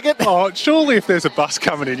 I take it? Oh, surely if there's a bus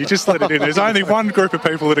coming in, you just let it in. There's only one group of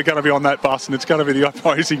people that are going to be on that bus, and it's going to be the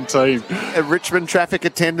opposing team. Richmond traffic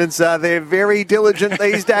attendants, they're very diligent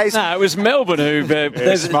these days. No, it was Melbourne who...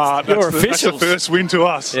 they're smart. That's the first win to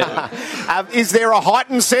us. Yeah. Is there a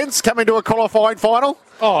heightened sense coming to a qualifying final?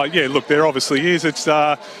 Oh, yeah, look, there obviously is. It's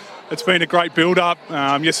been a great build-up.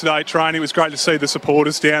 Yesterday at training, it was great to see the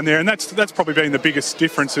supporters down there, and that's probably been the biggest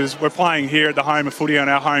difference is we're playing here at the home of footy on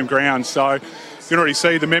our home ground. So you can already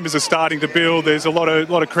see the members are starting to build. There's a lot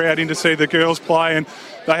of crowd in to see the girls play, and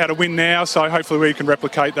they had a win now, so hopefully we can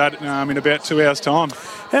replicate that in about 2 hours' time.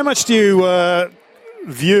 How much do you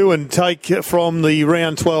view and take from the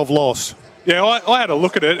round 12 loss? Yeah, I had a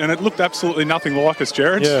look at it, and it looked absolutely nothing like us,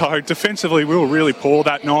 Jared. Yeah. So defensively, we were really poor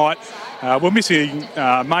that night. We're missing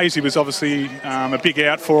Maisie was obviously a big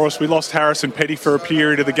out for us. We lost Harrison Petty for a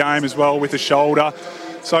period of the game as well with a shoulder.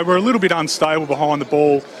 So we're a little bit unstable behind the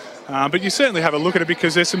ball. But you certainly have a look at it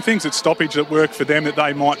because there's some things at stoppage that work for them that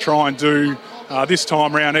they might try and do this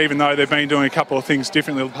time round, even though they've been doing a couple of things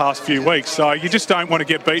differently the past few weeks. So you just don't want to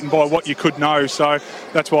get beaten by what you could know. So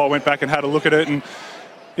that's why I went back and had a look at it. And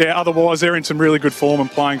yeah, otherwise they're in some really good form and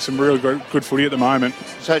playing some really good footy at the moment.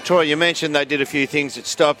 So, Troy, you mentioned they did a few things at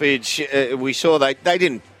stoppage. We saw they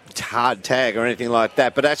didn't hard tag or anything like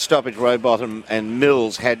that. But at stoppage, Rowbottom and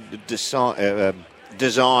Mills had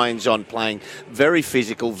designs on playing very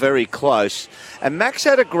physical, very close. And Max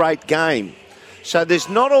had a great game. So there's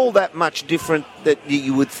not all that much different that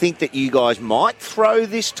you would think that you guys might throw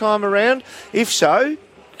this time around. If so,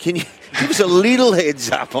 can you give us a little heads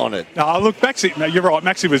up on it? Look, Maxi, no, you're right.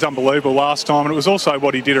 Maxi was unbelievable last time, and it was also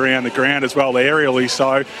what he did around the ground as well, aerially.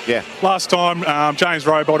 So yeah. Last time, James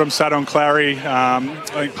Rowbottom sat on Clary. I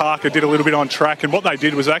think Parker did a little bit on track, and what they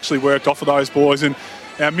did was actually worked off of those boys. And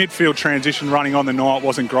our midfield transition running on the night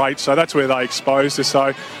wasn't great, so that's where they exposed us.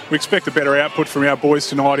 So we expect a better output from our boys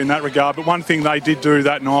tonight in that regard. But one thing they did do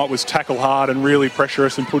that night was tackle hard and really pressure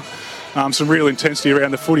us and put some real intensity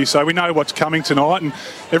around the footy. So we know what's coming tonight, and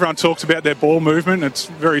everyone talks about their ball movement. It's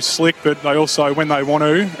very slick, but they also, when they want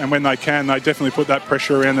to and when they can, they definitely put that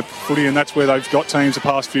pressure around the footy, and that's where they've got teams the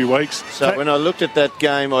past few weeks. So when I looked at that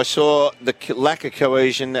game, I saw the lack of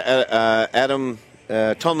cohesion. Adam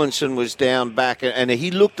Tomlinson was down back, and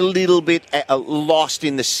he looked a little bit lost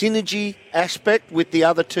in the synergy aspect with the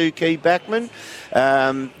other two key backmen.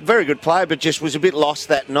 Very good player, but just was a bit lost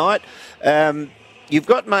that night. You've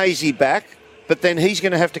got Maisie back, but then he's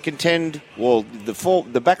going to have to contend. Well,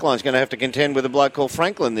 the back line's going to have to contend with a bloke called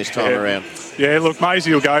Franklin this time around. Yeah, look,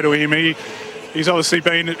 Maisie will go to him. He's obviously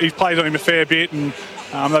he's played on him a fair bit, and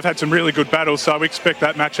they've had some really good battles. So we expect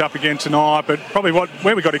that match up again tonight. But probably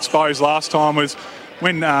where we got exposed last time was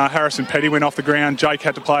when Harrison Petty went off the ground. Jake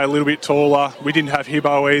had to play a little bit taller. We didn't have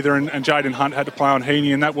Hibbo either, and Jaden Hunt had to play on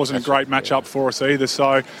Heaney, and that wasn't a great match-up for us either.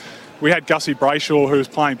 So we had Gussie Brayshaw, who was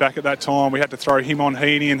playing back at that time. We had to throw him on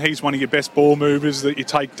Heaney, and he's one of your best ball movers that you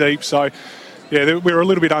take deep. So, yeah, we were a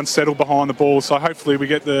little bit unsettled behind the ball. So hopefully we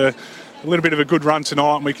get a little bit of a good run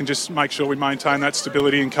tonight, and we can just make sure we maintain that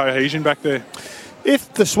stability and cohesion back there.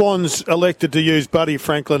 If the Swans elected to use Buddy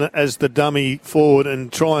Franklin as the dummy forward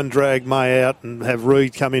and try and drag May out and have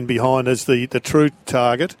Reid come in behind as the true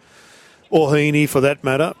target, or Heaney for that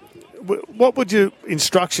matter, what would your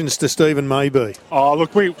instructions to Stephen May be? Oh,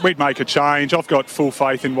 look, we'd make a change. I've got full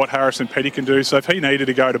faith in what Harrison Petty can do. So if he needed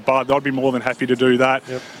to go to Bud, I'd be more than happy to do that.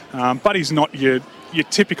 Yep. Buddy's not your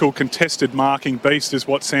typical contested marking beast is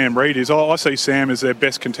what Sam Reid is. I see Sam as their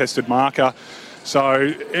best contested marker.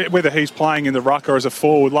 So whether he's playing in the ruck or as a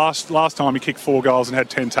forward, last time he kicked 4 goals and had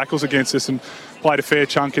 10 tackles against us and played a fair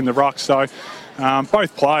chunk in the ruck. So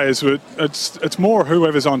both players, it's more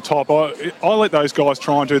whoever's on top. I let those guys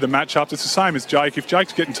try and do the matchups. It's the same as Jake. If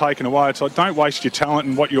Jake's getting taken away, it's like don't waste your talent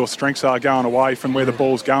and what your strengths are going away from where the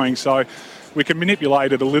ball's going. So we can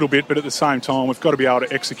manipulate it a little bit, but at the same time, we've got to be able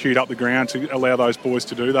to execute up the ground to allow those boys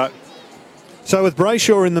to do that. So with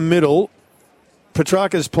Brayshaw in the middle,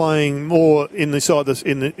 Petrarca's playing more inside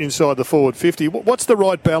the forward 50. What's the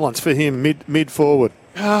right balance for him mid forward?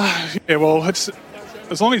 Yeah, well, it's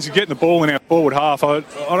as long as he's getting the ball in our forward half. I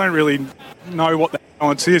don't really know what the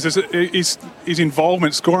balance is. His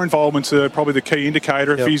involvement, score involvement's probably the key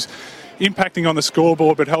indicator. If he's impacting on the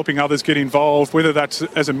scoreboard but helping others get involved, whether that's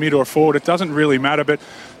as a mid or a forward, it doesn't really matter. But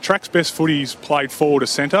Track's best footy's played forward to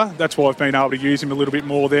centre. That's why I've been able to use him a little bit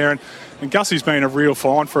more there. And Gussie's been a real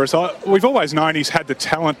find for us. We've always known he's had the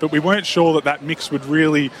talent, but we weren't sure that mix would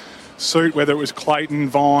really suit, whether it was Clayton,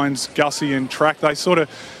 Vines, Gussie and Track. They're sort of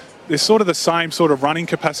the same sort of running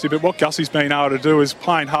capacity, but what Gussie's been able to do is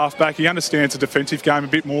playing half-back. He understands the defensive game a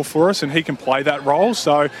bit more for us, and he can play that role.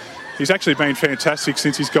 So he's actually been fantastic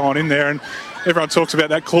since he's gone in there, and everyone talks about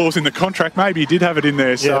that clause in the contract. Maybe he did have it in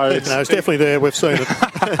there. So it's definitely there. We've seen it.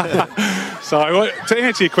 So to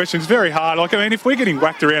answer your question, it's very hard. If we're getting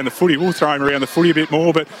whacked around the footy, we'll throw him around the footy a bit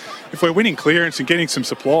more. But if we're winning clearance and getting some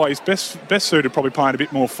supply, he's best suited probably playing a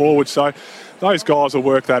bit more forward. So those guys will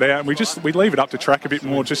work that out, and we leave it up to Track a bit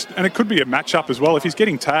more. And it could be a match-up as well. If he's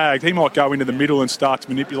getting tagged, he might go into the middle and start to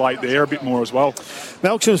manipulate there a bit more as well.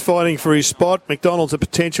 Melksham's fighting for his spot. McDonald's a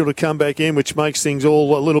potential to come back in, which makes things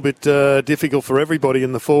all a little bit difficult for everybody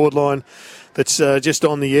in the forward line that's just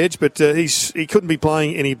on the edge. But he couldn't be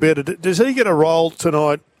playing any better. Does he get a role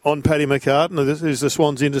tonight on Paddy McCartan, who's the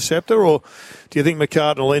Swans interceptor, or do you think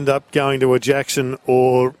McCartan will end up going to a Jackson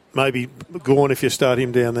or maybe Gawn if you start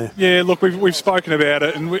him down there? Yeah, look, we've spoken about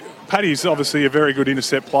it, and Paddy's obviously a very good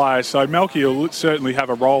intercept player, so Melky will certainly have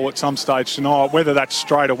a role at some stage tonight. Whether that's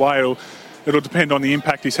straight away, it'll depend on the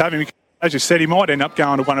impact he's having. As you said, he might end up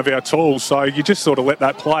going to one of our tools, so you just sort of let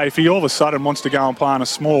that play. If he all of a sudden wants to go and play on a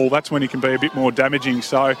small, that's when he can be a bit more damaging.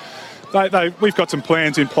 So we've got some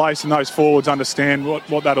plans in place, and those forwards understand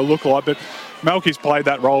what that'll look like. But Melky's played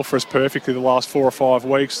that role for us perfectly the last 4 or 5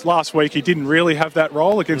 weeks. Last week he didn't really have that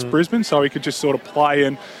role against Brisbane, so he could just sort of play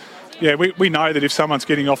and Yeah, we know that if someone's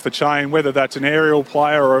getting off the chain, whether that's an aerial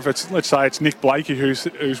player or if it's, let's say it's Nick Blakey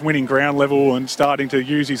who's winning ground level and starting to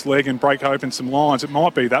use his leg and break open some lines, it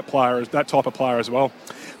might be that type of player as well.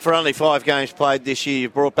 For only 5 games played this year,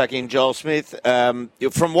 you've brought back in Joel Smith.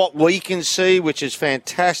 From what we can see, which is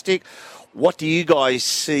fantastic, what do you guys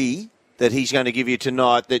see that he's going to give you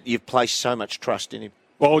tonight that you've placed so much trust in him?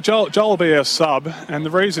 Well, Joel will be our sub, and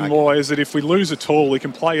the reason why is that if we lose at all, he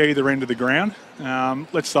can play either end of the ground.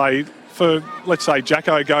 Let's say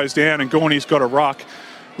Jacko goes down and Gorney's got a ruck,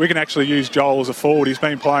 we can actually use Joel as a forward. He's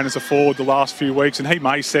been playing as a forward the last few weeks, and he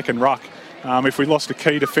may second ruck. If we lost a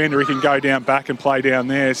key defender, he can go down back and play down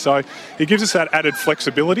there. So he gives us that added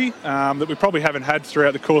flexibility that we probably haven't had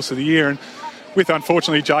throughout the course of the year. And with,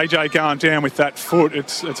 unfortunately, JJ going down with that foot,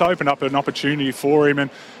 it's opened up an opportunity for him. And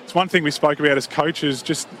it's one thing we spoke about as coaches,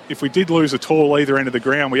 just if we did lose at all either end of the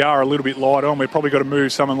ground, we are a little bit light on. We've probably got to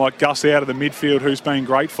move someone like Gus out of the midfield who's been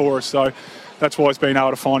great for us. So that's why he's been able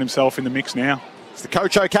to find himself in the mix now. Is the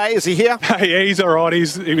coach okay? Is he here? Yeah, he's all right. He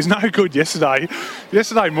was no good yesterday.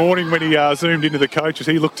 Yesterday morning when he zoomed into the coaches,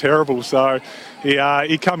 he looked terrible. So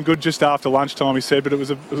he come good just after lunchtime, he said, but it was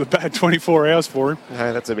a bad 24 hours for him.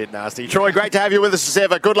 No, that's a bit nasty. Troy, great to have you with us as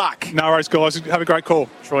ever. Good luck. No worries, guys. Have a great call.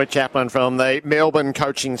 Troy Chaplin from the Melbourne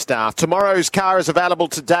coaching staff. Tomorrow's car is available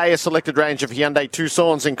today. A selected range of Hyundai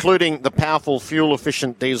Tucsons, including the powerful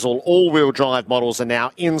fuel-efficient diesel all-wheel drive models, are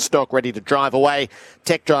now in stock, ready to drive away.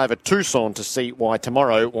 Tech Drive at Tucson to see why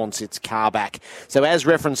tomorrow wants its car back. So as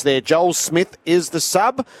referenced there, Joel Smith is the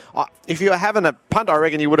sub. If you were having a punt, I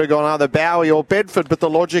reckon you would have gone either Bowie or Bedford, but the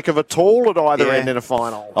logic of a tall at either end in a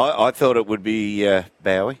final. I thought it would be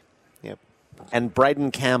Bowie. Yep. And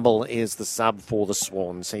Braden Campbell is the sub for the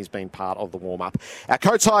Swans. He's been part of the warm-up. Our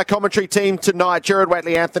Coates Hire commentary team tonight, Gerard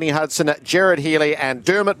Whateley, Anthony Hudson, Jared Healy and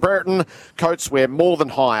Dermot Burton. Coates, we're more than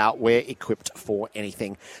hire. We're equipped for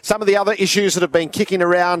anything. Some of the other issues that have been kicking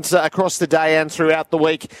around across the day and throughout the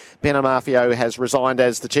week. Ben Amarfio has resigned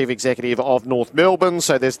as the Chief Executive of North Melbourne,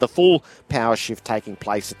 so there's the full power shift taking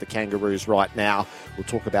place at the Kangaroos right now. We'll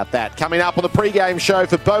talk about that coming up on the pre-game show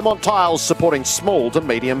for Beaumont Tiles, supporting small to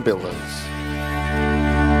medium builders.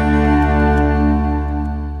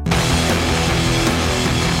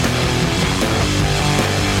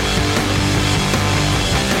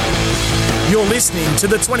 You're listening to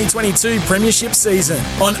the 2022 Premiership season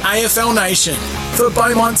on AFL Nation for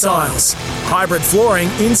Beaumont Tiles. Hybrid flooring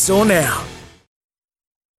in store now.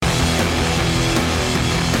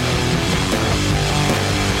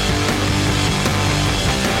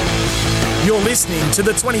 You're listening to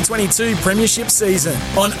the 2022 Premiership season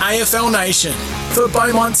on AFL Nation for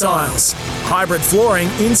Beaumont Tiles. Hybrid flooring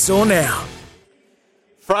in store now.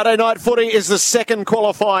 Friday night footy is the second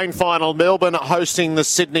qualifying final. Melbourne hosting the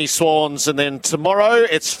Sydney Swans. And then tomorrow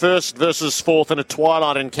it's first versus fourth in a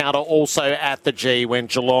twilight encounter also at the G when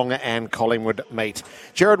Geelong and Collingwood meet.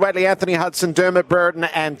 Gerard Whateley, Anthony Hudson, Dermot Burton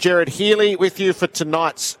and Jared Healy with you for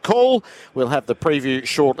tonight's call. We'll have the preview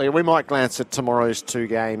shortly. We might glance at tomorrow's 2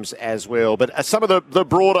 games as well. But some of the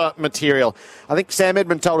broader material. I think Sam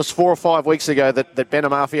Edmund told us 4 or 5 weeks ago that Ben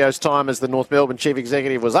Amarfio's time as the North Melbourne Chief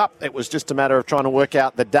Executive was up. It was just a matter of trying to work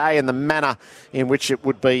out the day and the manner in which it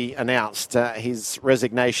would be announced. His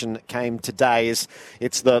resignation came today.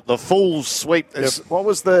 It's the full sweep. Yep. What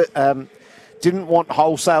was the... didn't want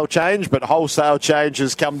wholesale change, but wholesale change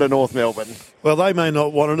has come to North Melbourne. Well, they may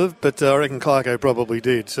not want it, but I reckon Clarko probably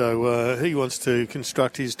did. So he wants to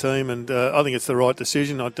construct his team, and I think it's the right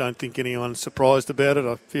decision. I don't think anyone's surprised about it.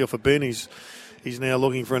 I feel for Ben. He's now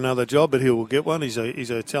looking for another job, but he will get one. He's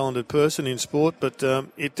a talented person in sport, but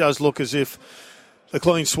it does look as if the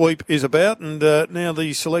clean sweep is about, and now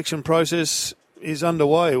the selection process is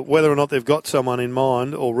underway. Whether or not they've got someone in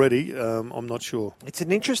mind already, I'm not sure. It's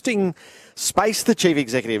an interesting space, the chief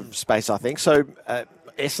executive space, I think. So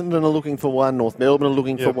Essendon are looking for one, North Melbourne are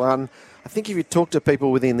looking for one. I think if you talk to people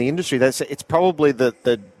within the industry, it's probably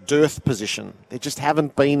the dearth position. There just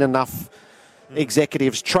haven't been enough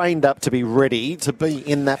executives trained up to be ready to be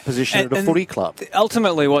in that position at a footy club.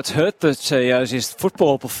 Ultimately, what's hurt the CEOs is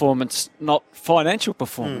football performance, not financial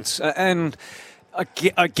performance. And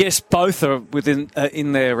I guess both are within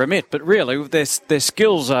in their remit, but really their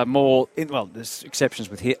skills are more. There's exceptions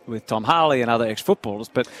with Tom Harley and other ex-footballers,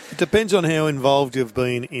 but it depends on how involved you've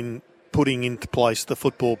been in putting into place the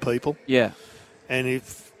football people. Yeah, and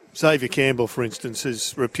if Xavier Campbell, for instance,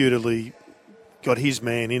 has reputedly got his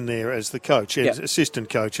man in there as the coach, as assistant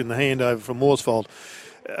coach, and the handover from Worsfold,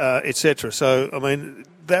 etc. So, I mean,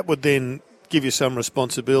 that would then give you some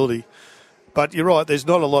responsibility. But you're right, there's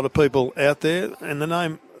not a lot of people out there, and the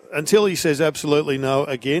name until he says absolutely no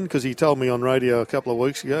again, because he told me on radio a couple of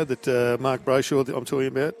weeks ago that Mark Brayshaw, that I'm talking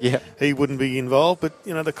about, he wouldn't be involved. But,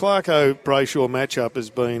 you know, the Clarko-Brayshaw matchup has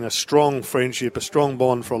been a strong friendship, a strong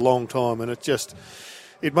bond for a long time, and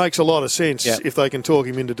it makes a lot of sense if they can talk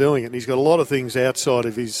him into doing it. And he's got a lot of things outside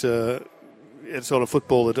of his outside of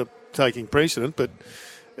football that are taking precedent, but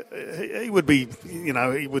he would be, you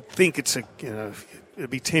know, he would think it'd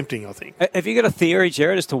be tempting, I think. Have you got a theory,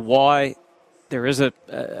 Jared, as to why there is a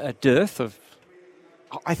dearth of...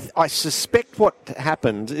 I suspect what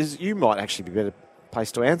happened is, you might actually be better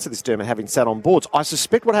placed to answer this, Dermot, having sat on boards. I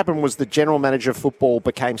suspect what happened was the general manager of football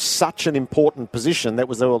became such an important position that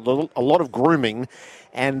was a lot of grooming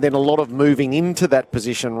and then a lot of moving into that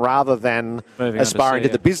position rather than aspiring to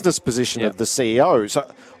the business position of the CEO. So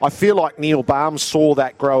I feel like Neil Baum saw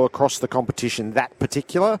that grow across the competition, that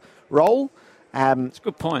particular role. That's a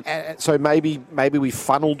good point. So maybe we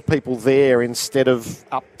funneled people there instead of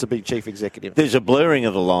up to be chief executive. There's a blurring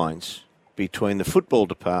of the lines between the football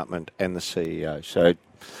department and the CEO. So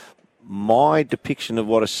my depiction of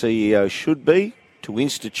what a CEO should be, to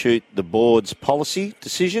institute the board's policy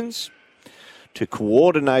decisions, to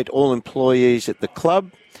coordinate all employees at the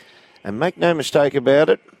club, and make no mistake about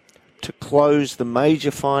it, to close the major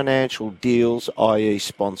financial deals, i.e.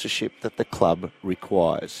 sponsorship, that the club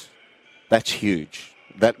requires. That's huge.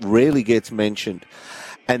 That rarely gets mentioned.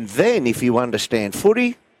 And then, if you understand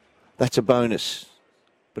footy, that's a bonus.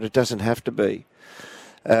 But it doesn't have to be.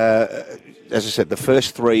 As I said, the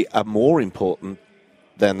first three are more important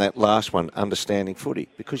than that last one, understanding footy.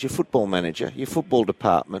 Because your football manager, your football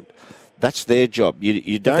department, that's their job.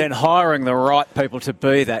 You don't... Then hiring the right people to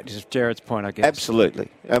be that is Jared's point, I guess. Absolutely.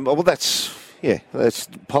 Well, that's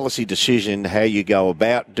policy decision, how you go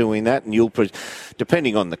about doing that, and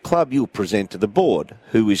depending on the club, you'll present to the board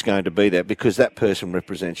who is going to be there, because that person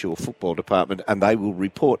represents your football department and they will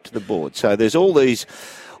report to the board. So there's all these,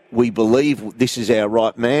 we believe this is our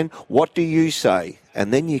right man, what do you say?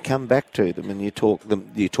 And then you come back to them and you talk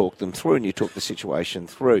them through and you talk the situation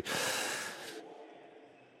through.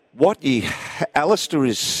 Alistair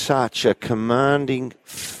is such a commanding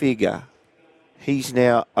figure. He's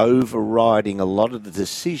now overriding a lot of the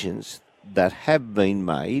decisions that have been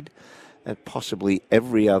made at possibly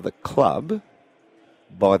every other club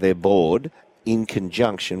by their board in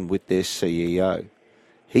conjunction with their CEO.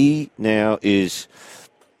 He now is,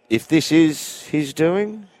 if this is his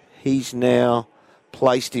doing, he's now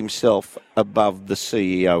placed himself above the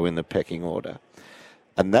CEO in the pecking order.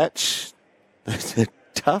 And that's a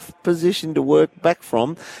tough position to work back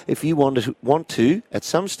from if you want to, at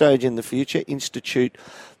some stage in the future, institute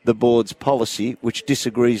the board's policy which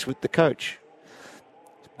disagrees with the coach.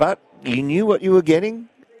 But you knew what you were getting,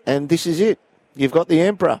 and this is it. You've got the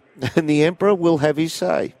Emperor, and the Emperor will have his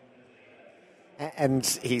say. And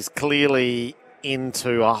he's clearly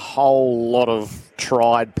into a whole lot of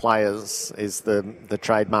tried players. Is the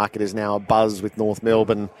trade market is now abuzz with North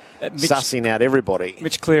Melbourne sussing out everybody.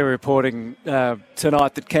 Mitch Cleary reporting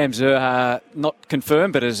tonight that Cam Zurhaar, not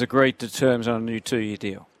confirmed, but has agreed to terms on a new 2-year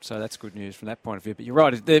deal. So that's good news from that point of view. But you're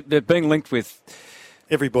right, they're being linked with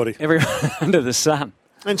everybody under the sun.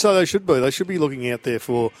 And so they should be. They should be looking out there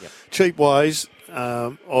for cheap ways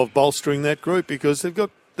of bolstering that group, because they've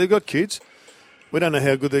got kids. We don't know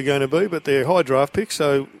how good they're going to be, but they're high draft picks,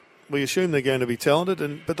 so we assume they're going to be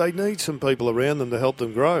talented, but they need some people around them to help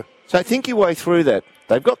them grow. So think your way through that.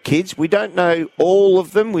 They've got kids. We don't know all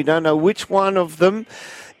of them. We don't know which one of them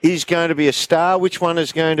is going to be a star, which one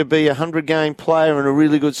is going to be a 100-game player and a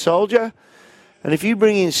really good soldier. And if you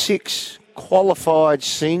bring in 6 qualified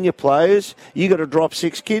senior players, you've got to drop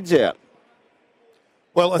 6 kids out.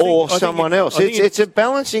 Well, someone else. It's a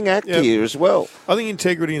balancing act here as well. I think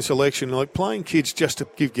integrity in selection, like playing kids just to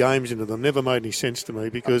give games into them, never made any sense to me,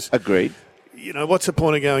 because... Agreed. You know, what's the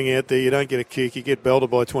point of going out there? You don't get a kick, you get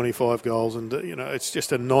belted by 25 goals, and, it's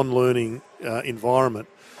just a non-learning environment.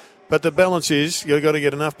 But the balance is you've got to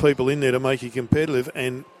get enough people in there to make you competitive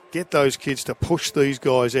and get those kids to push these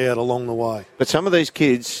guys out along the way. But some of these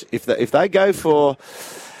kids, if they go for...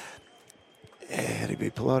 How do you be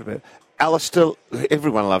polite about it? Alistair,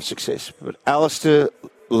 everyone loves success, but Alistair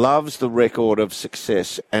loves the record of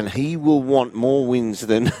success, and he will want more wins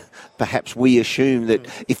than perhaps we assume that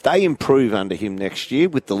if they improve under him next year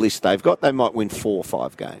with the list they've got, they might win 4 or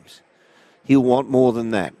 5 games. He'll want more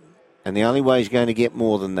than that, and the only way he's going to get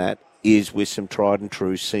more than that is with some tried and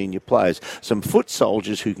true senior players, some foot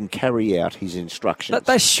soldiers who can carry out his instructions.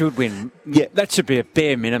 They should win. Yeah. That should be a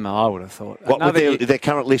bare minimum, I would have thought. What with their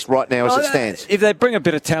current list right now as it stands? If they bring a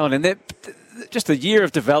bit of talent in there, just a year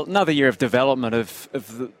of another year of development of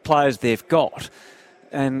the players they've got,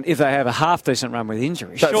 And if they have a half-decent run with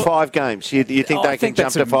injury... So 5 games. You think they can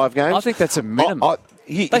jump to 5 games? I think that's a minimum.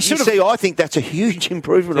 I think that's a huge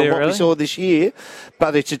improvement on what we saw this year,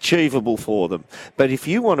 but it's achievable for them. But if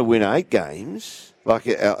you want to win 8 games, like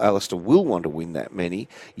Alistair will want to win that many,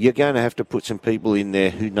 you're going to have to put some people in there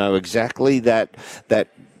who know exactly that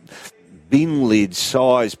bin lid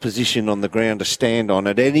size position on the ground to stand on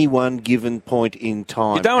at any one given point in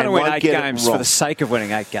time. You don't want to win 8 games for the sake of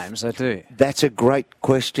winning 8 games, I do. That's a great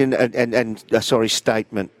question and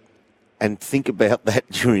statement. And think about that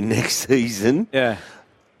during next season. Yeah.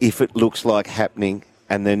 If it looks like happening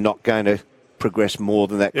and they're not going to progress more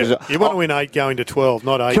than that. Yeah, you want to win 8 going to 12,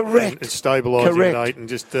 not 8. Correct. And stabilising at 8 and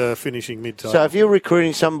just finishing mid-table. So if you're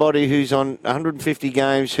recruiting somebody who's on 150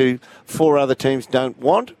 games who 4 other teams don't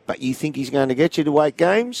want, but you think he's going to get you to 8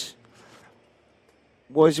 games,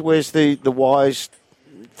 where's the wise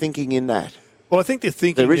thinking in that? Well, I think the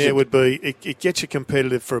thinking there would be it gets you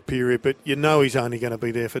competitive for a period, but you know he's only going to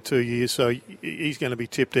be there for 2 years, so he's going to be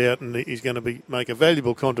tipped out and he's going to make a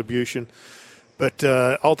valuable contribution. But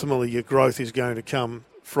ultimately your growth is going to come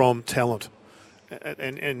from talent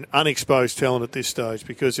and unexposed talent at this stage,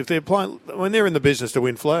 because if they're playing, when they're in the business to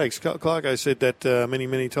win flags, Clarko said that many,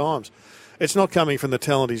 many times, it's not coming from the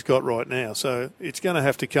talent he's got right now. So it's going to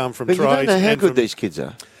have to come from trades. But you don't know how good these kids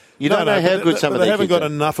are. You don't know how good some of these kids are. They haven't got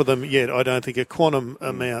enough of them yet, I don't think, a quantum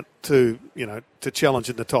amount to challenge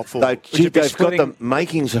in the top 4. They've got the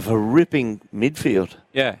makings of a ripping midfield.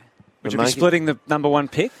 Yeah. Would you be splitting the number 1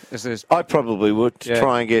 pick? I probably would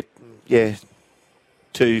try and get,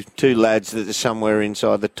 two lads that are somewhere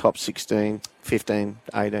inside the top 16, 15,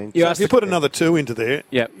 18. So if you put another 2 into there,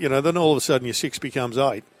 then all of a sudden your 6 becomes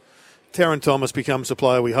 8. Taron Thomas becomes the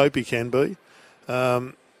player we hope he can be.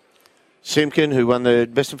 Simpkin, who won the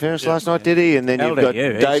Best and Fairness last night, did he? And then you've got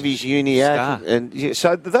Davies, Uniacke. And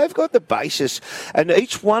so they've got the basis, and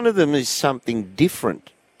each one of them is something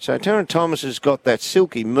different. So Taron Thomas has got that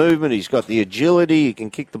silky movement. He's got the agility. He can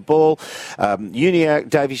kick the ball.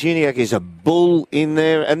 Davies Uniacke is a bull in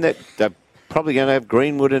there, and they're probably going to have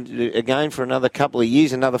Greenwood again for another couple of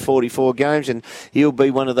years, another 44 games, and he'll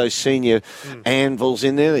be one of those senior anvils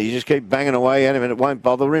in there that you just keep banging away at him and it won't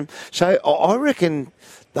bother him. So I reckon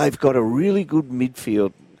they've got a really good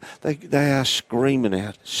midfield. They are screaming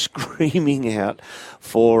out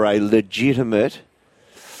for a legitimate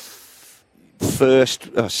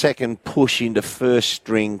second push into first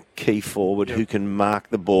string key forward who can mark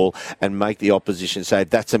the ball and make the opposition say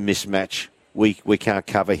that's a mismatch. We can't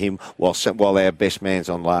cover him while our best man's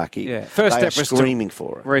on Larkey. Yeah, first step was screaming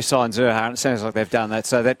for it. Re-sign Zurhaar, and it sounds like they've done that.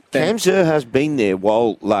 So Cam Zurhaar's been there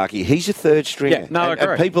while Larkey. He's a third stringer. Yeah, no, I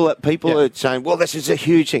agree. And people are saying, well, this is a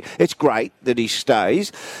huge thing. It's great that he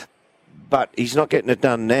stays, but he's not getting it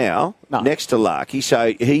done now next to Larkey.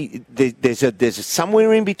 So there's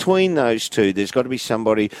somewhere in between those two. There's got to be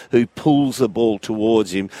somebody who pulls the ball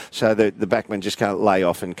towards him so that the backman just can't lay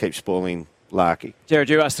off and keep spoiling Larkey. Jared,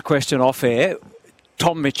 you asked the question off air.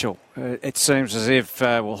 Tom Mitchell, it seems as if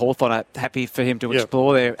Hawthorn are happy for him to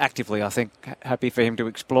explore. They're actively, I think, happy for him to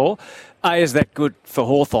explore. Is that good for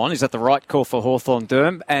Hawthorn? Is that the right call for Hawthorn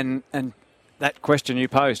Durham? And that question you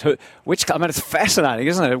posed, which club? I mean, it's fascinating,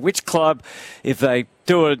 isn't it? Which club, if they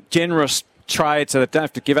do a generous trade so they don't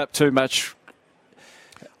have to give up too much?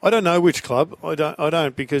 I don't know which club. I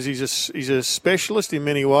don't because he's a specialist in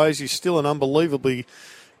many ways. He's still an unbelievably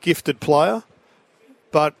gifted player,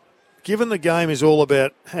 but given the game is all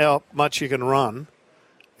about how much you can run,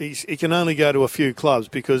 he can only go to a few clubs,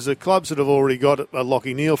 because the clubs that have already got a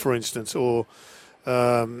Lachie Neale, for instance, or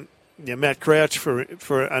Matt Crouch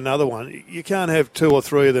for another one, you can't have 2 or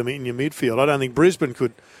 3 of them in your midfield. I don't think Brisbane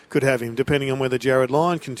could have him, depending on whether Jared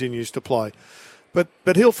Lyon continues to play.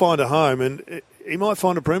 But he'll find a home, and he might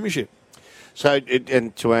find a premiership. So,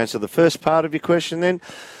 and to answer the first part of your question then,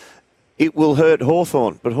 it will hurt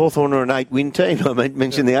Hawthorn, but Hawthorn are an 8-win team. I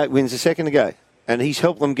mentioned the 8 wins a second ago, and he's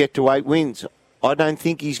helped them get to 8 wins. I don't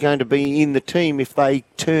think he's going to be in the team if they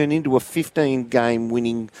turn into a 15-game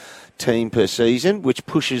winning team per season, which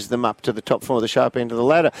pushes them up to the top 4 of the sharp end of the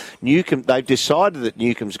ladder. Newcombe, they've decided that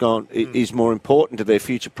Newcombe's is more important to their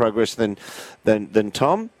future progress than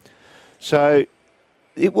Tom. So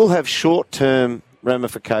it will have short-term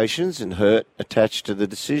ramifications and hurt attached to the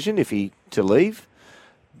decision to leave.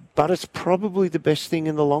 But it's probably the best thing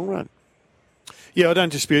in the long run. Yeah, I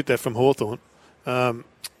don't dispute that from Hawthorn.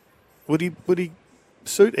 Would he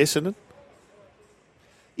suit Essendon?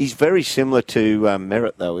 He's very similar to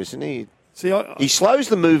Merritt, though, isn't he? See, he slows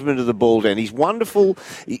the movement of the ball down. He's wonderful.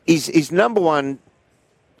 His number one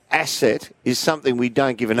asset is something we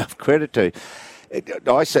don't give enough credit to.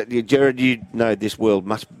 I said, Jared, you know this world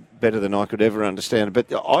much better than I could ever understand it.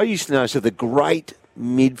 But I used to know, so the great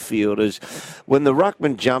midfielders, when the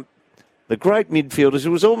ruckman jumped, the great midfielders, it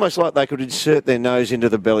was almost like they could insert their nose into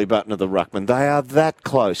the belly button of the ruckman. They are that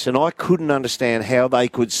close, and I couldn't understand how they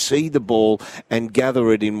could see the ball and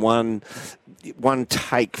gather it in one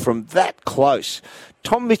take from that close.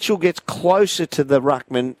 Tom Mitchell gets closer to the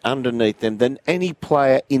ruckman underneath them than any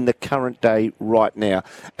player in the current day right now,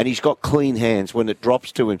 and he's got clean hands when it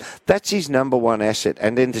drops to him. That's his number one asset,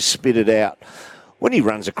 and then to spit it out. When he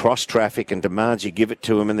runs across traffic and demands you give it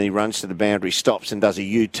to him, and then he runs to the boundary, stops and does a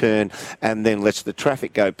U-turn and then lets the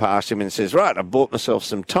traffic go past him and says, right, I've bought myself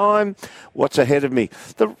some time. What's ahead of me?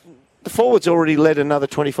 The forward's already led another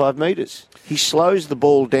 25 metres. He slows the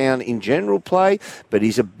ball down in general play, but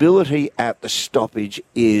his ability at the stoppage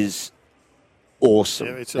is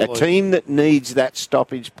awesome. Yeah, a team that needs that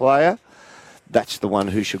stoppage player, that's the one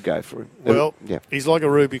who should go for him. Well, he's like a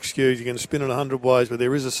Rubik's Cube. You can spin it 100 ways, but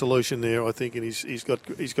there is a solution there, I think, and he's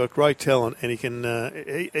got great talent, and he can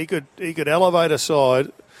he could elevate a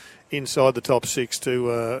side inside the top six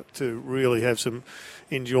to really have some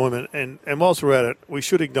enjoyment. And whilst we're at it, we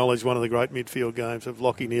should acknowledge one of the great midfield games of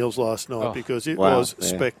Lachie Neale's last night because it was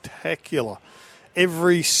spectacular.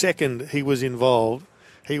 Every second he was involved,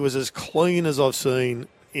 he was as clean as I've seen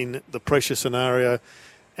in the pressure scenario.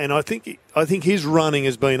 And I think his running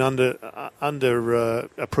has been under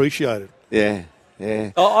appreciated. Yeah.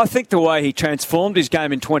 I think the way he transformed his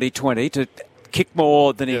game in 2020 to kick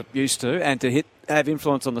more than he used to and to have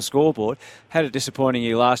influence on the scoreboard, had a disappointing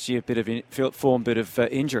year last year, bit of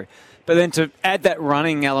injury. But then to add that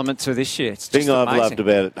running element to this year, it's just amazing. I've loved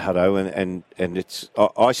about it, Hutto, and it's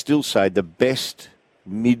I still say the best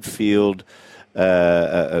midfield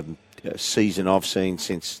season I've seen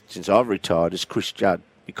since I've retired is Chris Judd.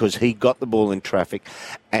 Because he got the ball in traffic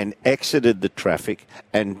and exited the traffic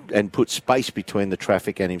and put space between the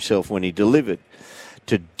traffic and himself when he delivered.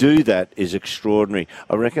 To do that is extraordinary.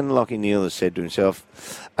 I reckon Lachie Neale has said to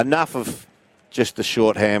himself, enough of just the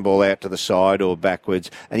short handball out to the side or backwards,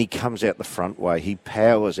 and he comes out the front way. He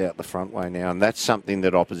powers out the front way now, and that's something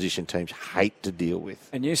that opposition teams hate to deal with.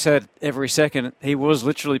 And you said every second. He was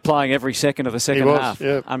literally playing every second of the second half.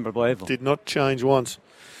 Yeah. Unbelievable. Did not change once.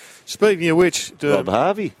 Speaking of which, Rob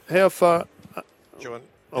Harvey. How far?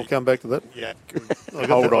 I'll come back to that. Yeah. I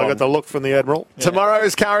got the look from the Admiral. Yeah.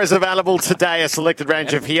 Tomorrow's car is available today. A selected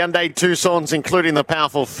range of Hyundai Tucsons, including the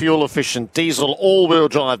powerful fuel-efficient diesel all-wheel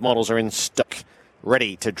drive models, are in stock,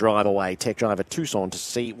 ready to drive away. Tech driver Tucson to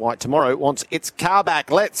see why tomorrow wants its car back.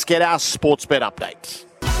 Let's get our Sportsbet update.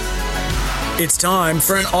 It's time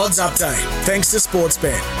for an odds update. Thanks to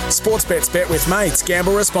Sportsbet. Sportsbet's bet with mates.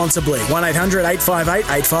 Gamble responsibly.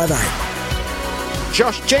 1-800-858-858.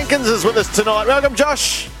 Josh Jenkins is with us tonight. Welcome,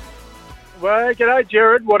 Josh. Well, g'day,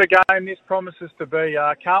 Jared. What a game this promises to be.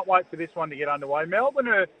 Can't wait for this one to get underway. Melbourne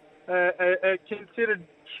are considered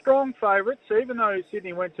strong favourites, even though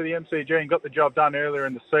Sydney went to the MCG and got the job done earlier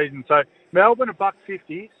in the season. So Melbourne are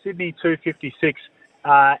 $1.50, Sydney $2.56.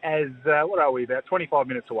 What are we, about 25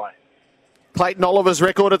 minutes away? Clayton Oliver's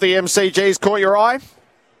record at the MCG's caught your eye?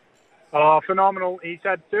 Oh, phenomenal. He's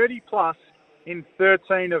had 30-plus in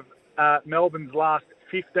 13 of Melbourne's last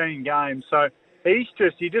 15 games. So you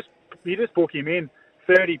just book him in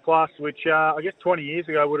 30-plus, which I guess 20 years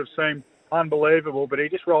ago would have seemed unbelievable, but he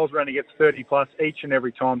just rolls around and gets 30-plus each and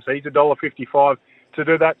every time. So he's $1.55 to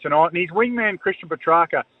do that tonight. And his wingman, Christian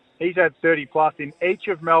Petrarca, he's had 30-plus in each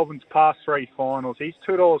of Melbourne's past three finals. He's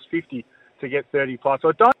 $2.50 to get 30-plus. So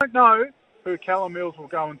I don't know who Callum Mills will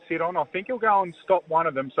go and sit on. I think he'll go and stop one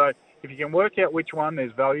of them. So if you can work out which one,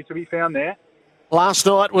 there's value to be found there. Last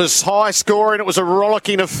night was high scoring. It was a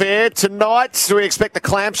rollicking affair. Tonight, do we expect the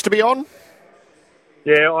clamps to be on?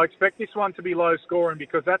 Yeah, I expect this one to be low scoring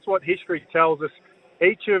because that's what history tells us.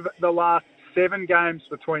 Each of the last 7 games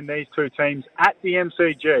between these two teams at the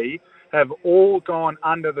MCG have all gone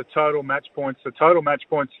under the total match points. The total match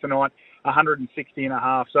points tonight,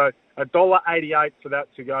 160.5. So $1.88 for that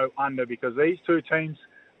to go under because these two teams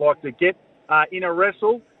like to get in a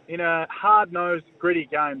wrestle in a hard-nosed, gritty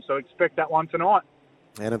game. So expect that one tonight.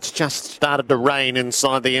 And it's just started to rain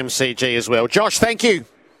inside the MCG as well. Josh, thank you.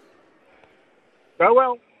 Go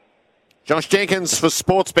well. Josh Jenkins for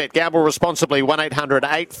Sportsbet. Gamble responsibly.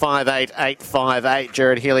 1-800-858-858.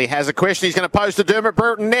 Jared Healy has a question he's going to pose to Dermot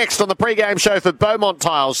Brereton next on the pre-game show for Beaumont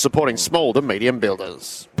Tiles, supporting small to medium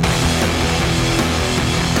builders.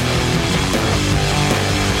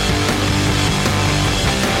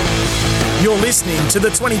 You're listening to the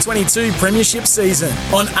 2022 Premiership season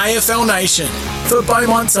on AFL Nation for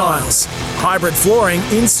Beaumont Tiles. Hybrid flooring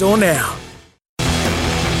in store now.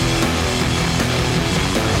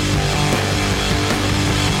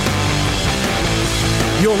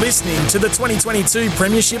 You're listening to the 2022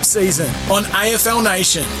 Premiership season on AFL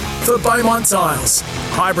Nation for Beaumont Tiles.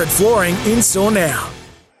 Hybrid flooring in store now.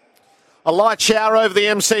 A light shower over the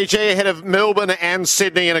MCG ahead of Melbourne and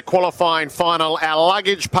Sydney in a qualifying final. Our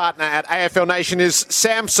luggage partner at AFL Nation is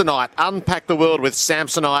Samsonite. Unpack the world with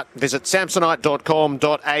Samsonite. Visit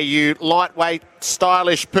samsonite.com.au. Lightweight,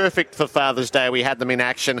 stylish, perfect for Father's Day. We had them in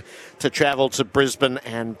action to travel to Brisbane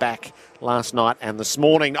and back last night and this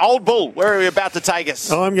morning. Old Bull, where are we about to take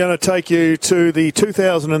us? I'm going to take you to the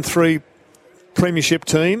 2003 Premiership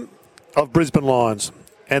team of Brisbane Lions.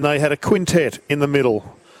 And they had a quintet in the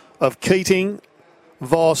middle of Keating,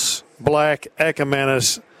 Voss, Black,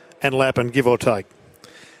 Ackermanis and Lappin, give or take.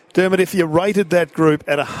 Dermot, if you rated that group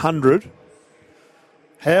at 100,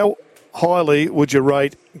 how highly would you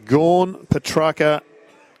rate Gawn, Petrarca,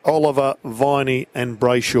 Oliver, Viney and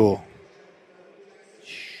Brayshaw?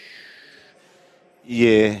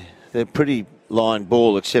 Yeah, they're pretty line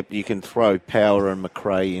ball, except you can throw Power and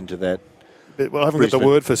McRae into that. Well, I haven't got the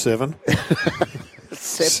word for seven.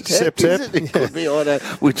 Septep. It could be. I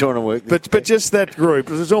don't. We're trying to work. But just that group.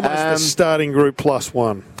 It was almost the starting group plus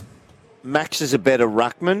one. Max is a better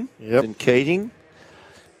ruckman than Keating.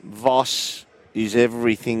 Voss is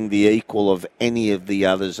everything the equal of any of the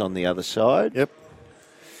others on the other side. Yep.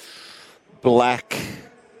 Black.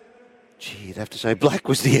 Gee, you'd have to say Black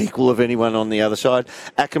was the equal of anyone on the other side.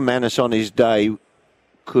 Ackermanis on his day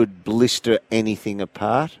could blister anything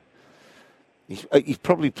apart. He's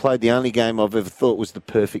probably played the only game I've ever thought was the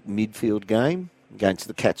perfect midfield game. Against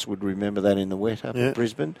the Cats would remember that in the wet up at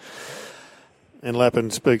Brisbane. And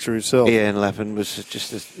Lappin speaks for himself. Yeah, and Lappin was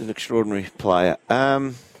just an extraordinary player.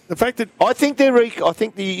 The fact that I think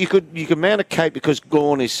you could mount a cape because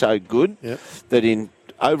Gawn is so good that in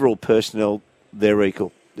overall personnel they're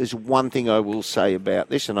equal. There's one thing I will say about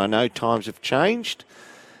this, and I know times have changed,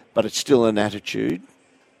 but it's still an attitude.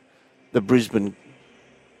 The Brisbane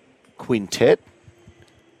quintet,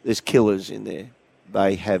 there's killers in there.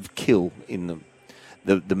 They have kill in them.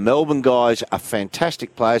 The Melbourne guys are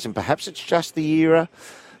fantastic players, and perhaps it's just the era,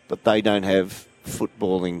 but they don't have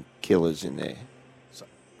footballing killers in there. So,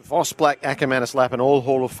 Voss, Black, Ackermanis, Lappin, all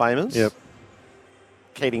Hall of Famers. Yep.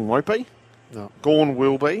 Keating won't be. No. Gawn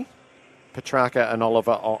will be. Petrarca and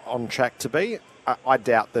Oliver are on track to be. I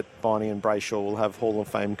doubt that Viney and Brayshaw will have Hall of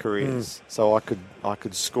Fame careers. So I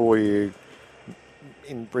could score you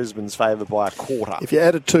in Brisbane's favour by a quarter. If you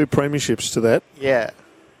added 2 premierships to that,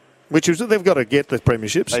 which is they've got to get the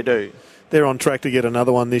premierships. They do. They're on track to get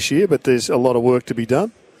another one this year, but there's a lot of work to be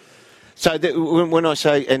done. So when I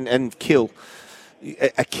say and kill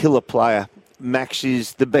a killer player, Max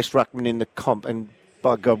is the best ruckman in the comp, and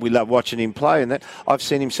by God, we love watching him play. And that I've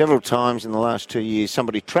seen him several times in the last 2 years.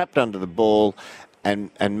 Somebody trapped under the ball, and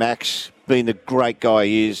Max, being the great guy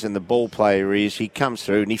he is and the ball player he is, he comes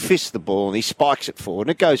through and he fists the ball and he spikes it forward,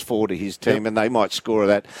 and it goes forward to his team, and they might score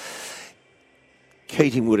that.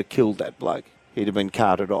 Keating would have killed that bloke. He'd have been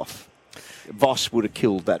carted off. Voss would have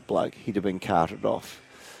killed that bloke. He'd have been carted off.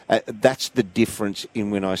 That's the difference in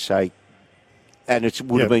when I say, and it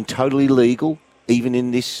would have been totally legal, even in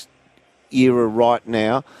this era right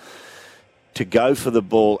now, to go for the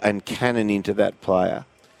ball and cannon into that player.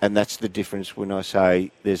 And that's the difference when I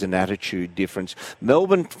say there's an attitude difference.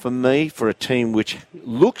 Melbourne, for me, for a team which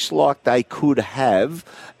looks like they could have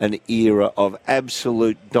an era of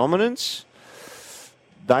absolute dominance,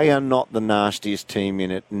 they are not the nastiest team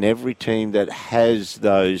in it. And every team that has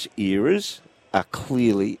those eras are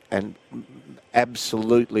clearly and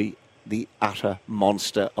absolutely the utter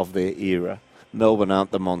monster of their era. Melbourne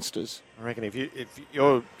aren't the monsters. I reckon if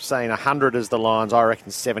you're saying 100 is the Lions, I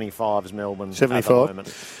reckon 75 is Melbourne 75? at the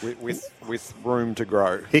moment, with room to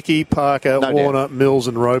grow. Hickey, Parker, Warner, Mills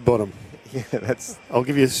and Rowbottom. Yeah, that's. I'll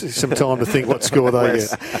give you some time to think what score they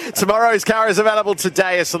get. Tomorrow's car is available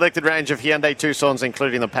today. A selected range of Hyundai Tucsons,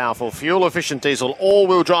 including the powerful fuel-efficient diesel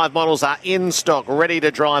all-wheel drive models, are in stock, ready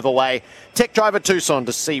to drive away. Tech driver Tucson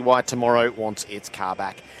to see why tomorrow wants its car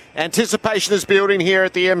back. Anticipation is building here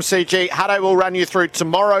at the MCG. Hutto will run you through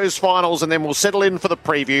tomorrow's finals, and then we'll settle in for the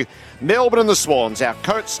preview. Melbourne and the Swans, our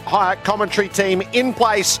Coates Hire commentary team in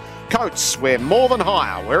place. Coates, we're more than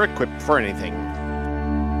hire. We're equipped for anything.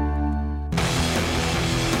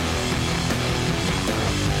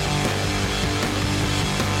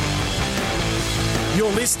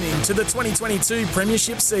 You're listening to the 2022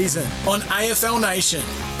 Premiership season on AFL Nation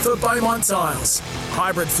for Beaumont Tiles.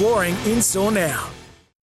 Hybrid flooring in store now.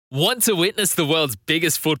 Want to witness the world's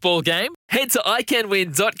biggest football game? Head to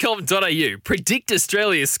iCanWin.com.au, predict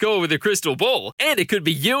Australia's score with a crystal ball, and it could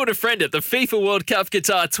be you and a friend at the FIFA World Cup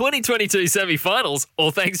Qatar 2022 semi-finals,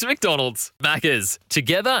 all thanks to McDonald's. Maccas,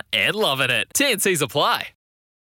 together and loving it. TNCs apply.